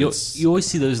styles. You always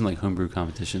see those in like homebrew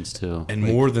competitions too, and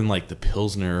like, more than like the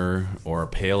Pilsner or a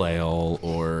Pale Ale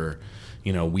or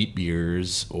wheat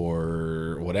beers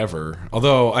or whatever.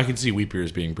 Although I can see wheat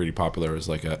beers being pretty popular as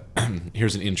like a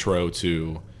here's an intro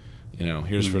to.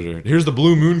 Here's the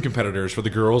Blue Moon competitors for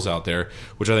the girls out there,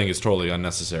 which I think is totally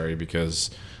unnecessary because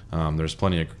there's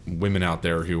plenty of women out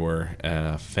there who are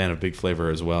a fan of Big Flavor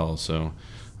as well. So,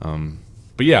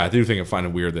 but yeah, I do think I find it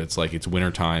weird that it's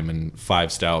wintertime and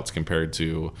 5 stouts compared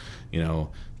to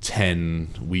 10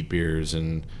 wheat beers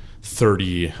and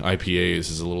 30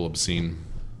 IPAs is a little obscene.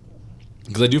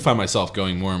 Because I do find myself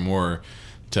going more and more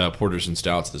to porters and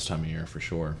stouts this time of year for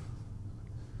sure.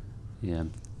 Yeah.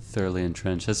 Thoroughly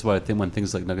entrenched. That's why I think when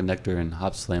things like Nugget Nectar and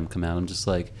Hop Slam come out, I'm just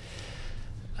like,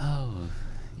 oh,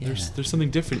 yeah. There's something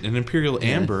different. An Imperial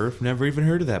Amber, I've never even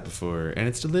heard of that before, and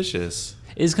it's delicious.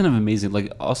 It is kind of amazing.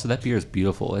 Like, also that beer is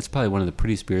beautiful. It's probably one of the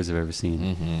prettiest beers I've ever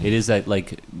seen. Mm-hmm. It is that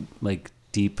like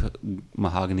deep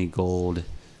mahogany gold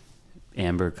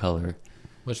amber color.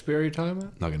 Which beer are you talking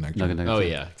about? Nugget Nectar. Nugget Nectar. Oh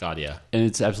yeah, God yeah. And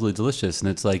it's absolutely delicious. And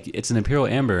it's like it's an Imperial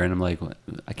Amber, and I'm like,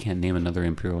 I can't name another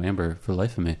Imperial Amber for the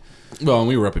life of me. Well, and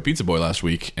we were up at Pizza Boy last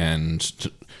week and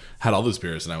had all those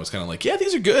beers, and I was kind of like, yeah,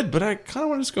 these are good, but I kind of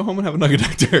want to just go home and have a Nugget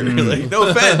Nectar. Like, no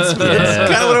offense, but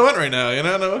that's kind of what I want right now.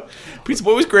 No, Pizza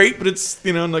Boy was great, but it's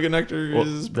Nugget Nectar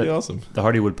is pretty awesome. The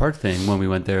Hardywood Park thing, when we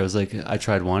went there, I was like, I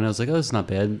tried one, I was like, oh, it's not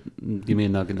bad. Give me a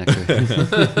Nugget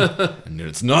Nectar. And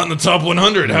it's not in the top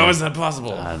 100. How is that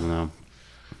possible? I don't know.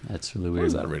 That's really weird. What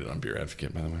is that rated on Beer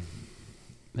Advocate, by the way?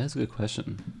 That's a good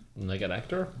question. Nugget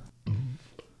Nectar?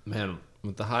 Man,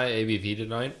 with the high ABV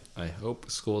tonight, I hope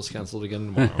school is canceled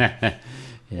again tomorrow.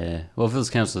 Yeah. Well, if it was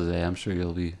canceled today, I'm sure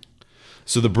you'll be...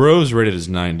 So the Bros rated as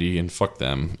 90, and fuck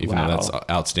them, even though that's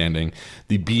outstanding.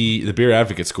 The Beer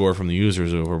Advocate score from the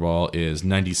users overall is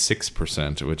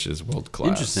 96%, which is world class.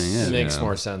 Interesting, yeah. It makes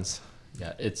more sense.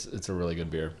 Yeah, it's a really good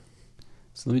beer.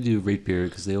 So let me do Rate Beer,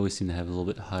 because they always seem to have a little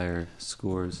bit higher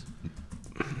scores.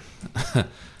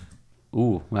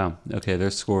 Ooh, wow. Okay,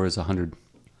 their score is 100.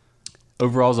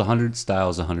 Overall is 100, style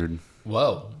is 100.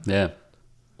 Whoa. Yeah.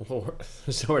 Well,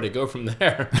 there's nowhere to go from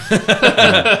there.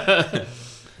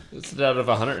 It's out of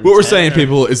 100. What we're saying,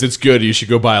 people, is it's good. You should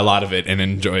go buy a lot of it and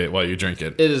enjoy it while you drink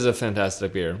it. It is a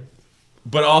fantastic beer.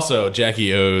 But also,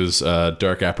 Jackie O's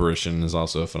Dark Apparition is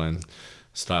also a fine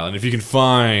style. And if you can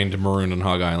find Maroon on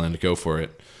Hog Island, go for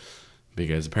it.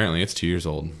 Because apparently it's 2 years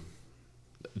old.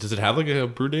 Does it have like a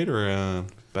brew date or a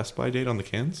Best Buy date on the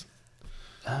cans?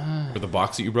 Or the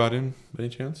box that you brought in, by any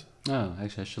chance? Oh,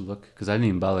 actually I should look. Because I didn't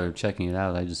even bother checking it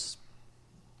out. I just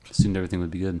assumed everything would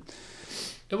be good.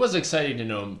 It was exciting to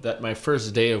know that my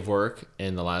first day of work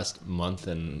in the last month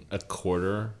and a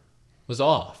quarter was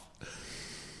off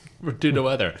due to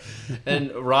weather.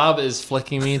 And Rob is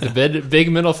flicking me the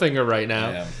big middle finger right now.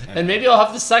 I am. And maybe I'll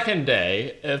have the second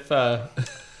day if... I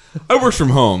work from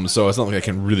home, so it's not like I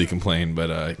can really complain,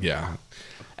 but yeah.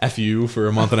 F you for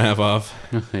a month and a half off.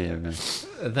 Yeah, right.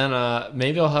 Then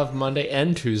maybe I'll have Monday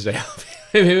and Tuesday off.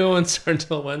 Maybe I won't start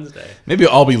until Wednesday. Maybe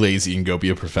I'll be lazy and go be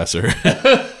a professor.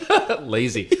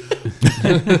 Lazy.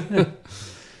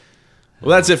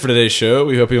 Well, that's it for today's show.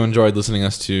 We hope you enjoyed listening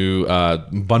us to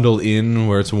bundle in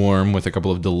where it's warm with a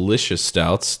couple of delicious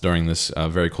stouts during this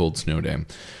very cold snow day.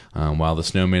 While the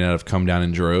snow may not have come down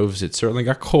in droves, it certainly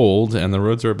got cold and the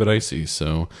roads are a bit icy.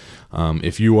 So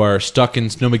if you are stuck in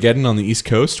Snowmageddon on the East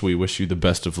Coast, we wish you the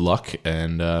best of luck.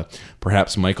 And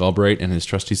perhaps Mike Albright and his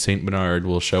trusty St. Bernard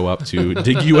will show up to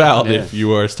dig you out if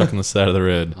you are stuck on the side of the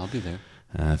road. I'll be there.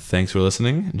 Thanks for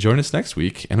listening. Join us next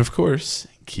week. And of course,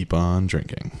 keep on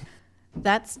drinking.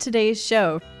 That's today's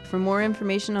show. For more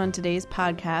information on today's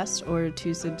podcast or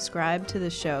to subscribe to the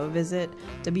show, visit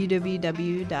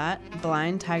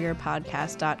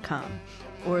www.blindtigerpodcast.com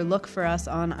or look for us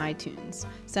on iTunes.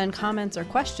 Send comments or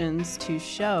questions to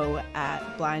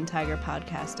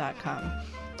show@blindtigerpodcast.com.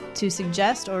 To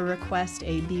suggest or request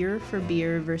a beer for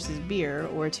beer versus beer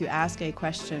or to ask a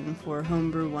question for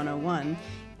Homebrew 101,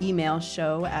 email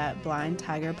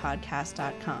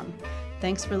show@blindtigerpodcast.com.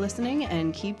 Thanks for listening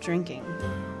and keep drinking.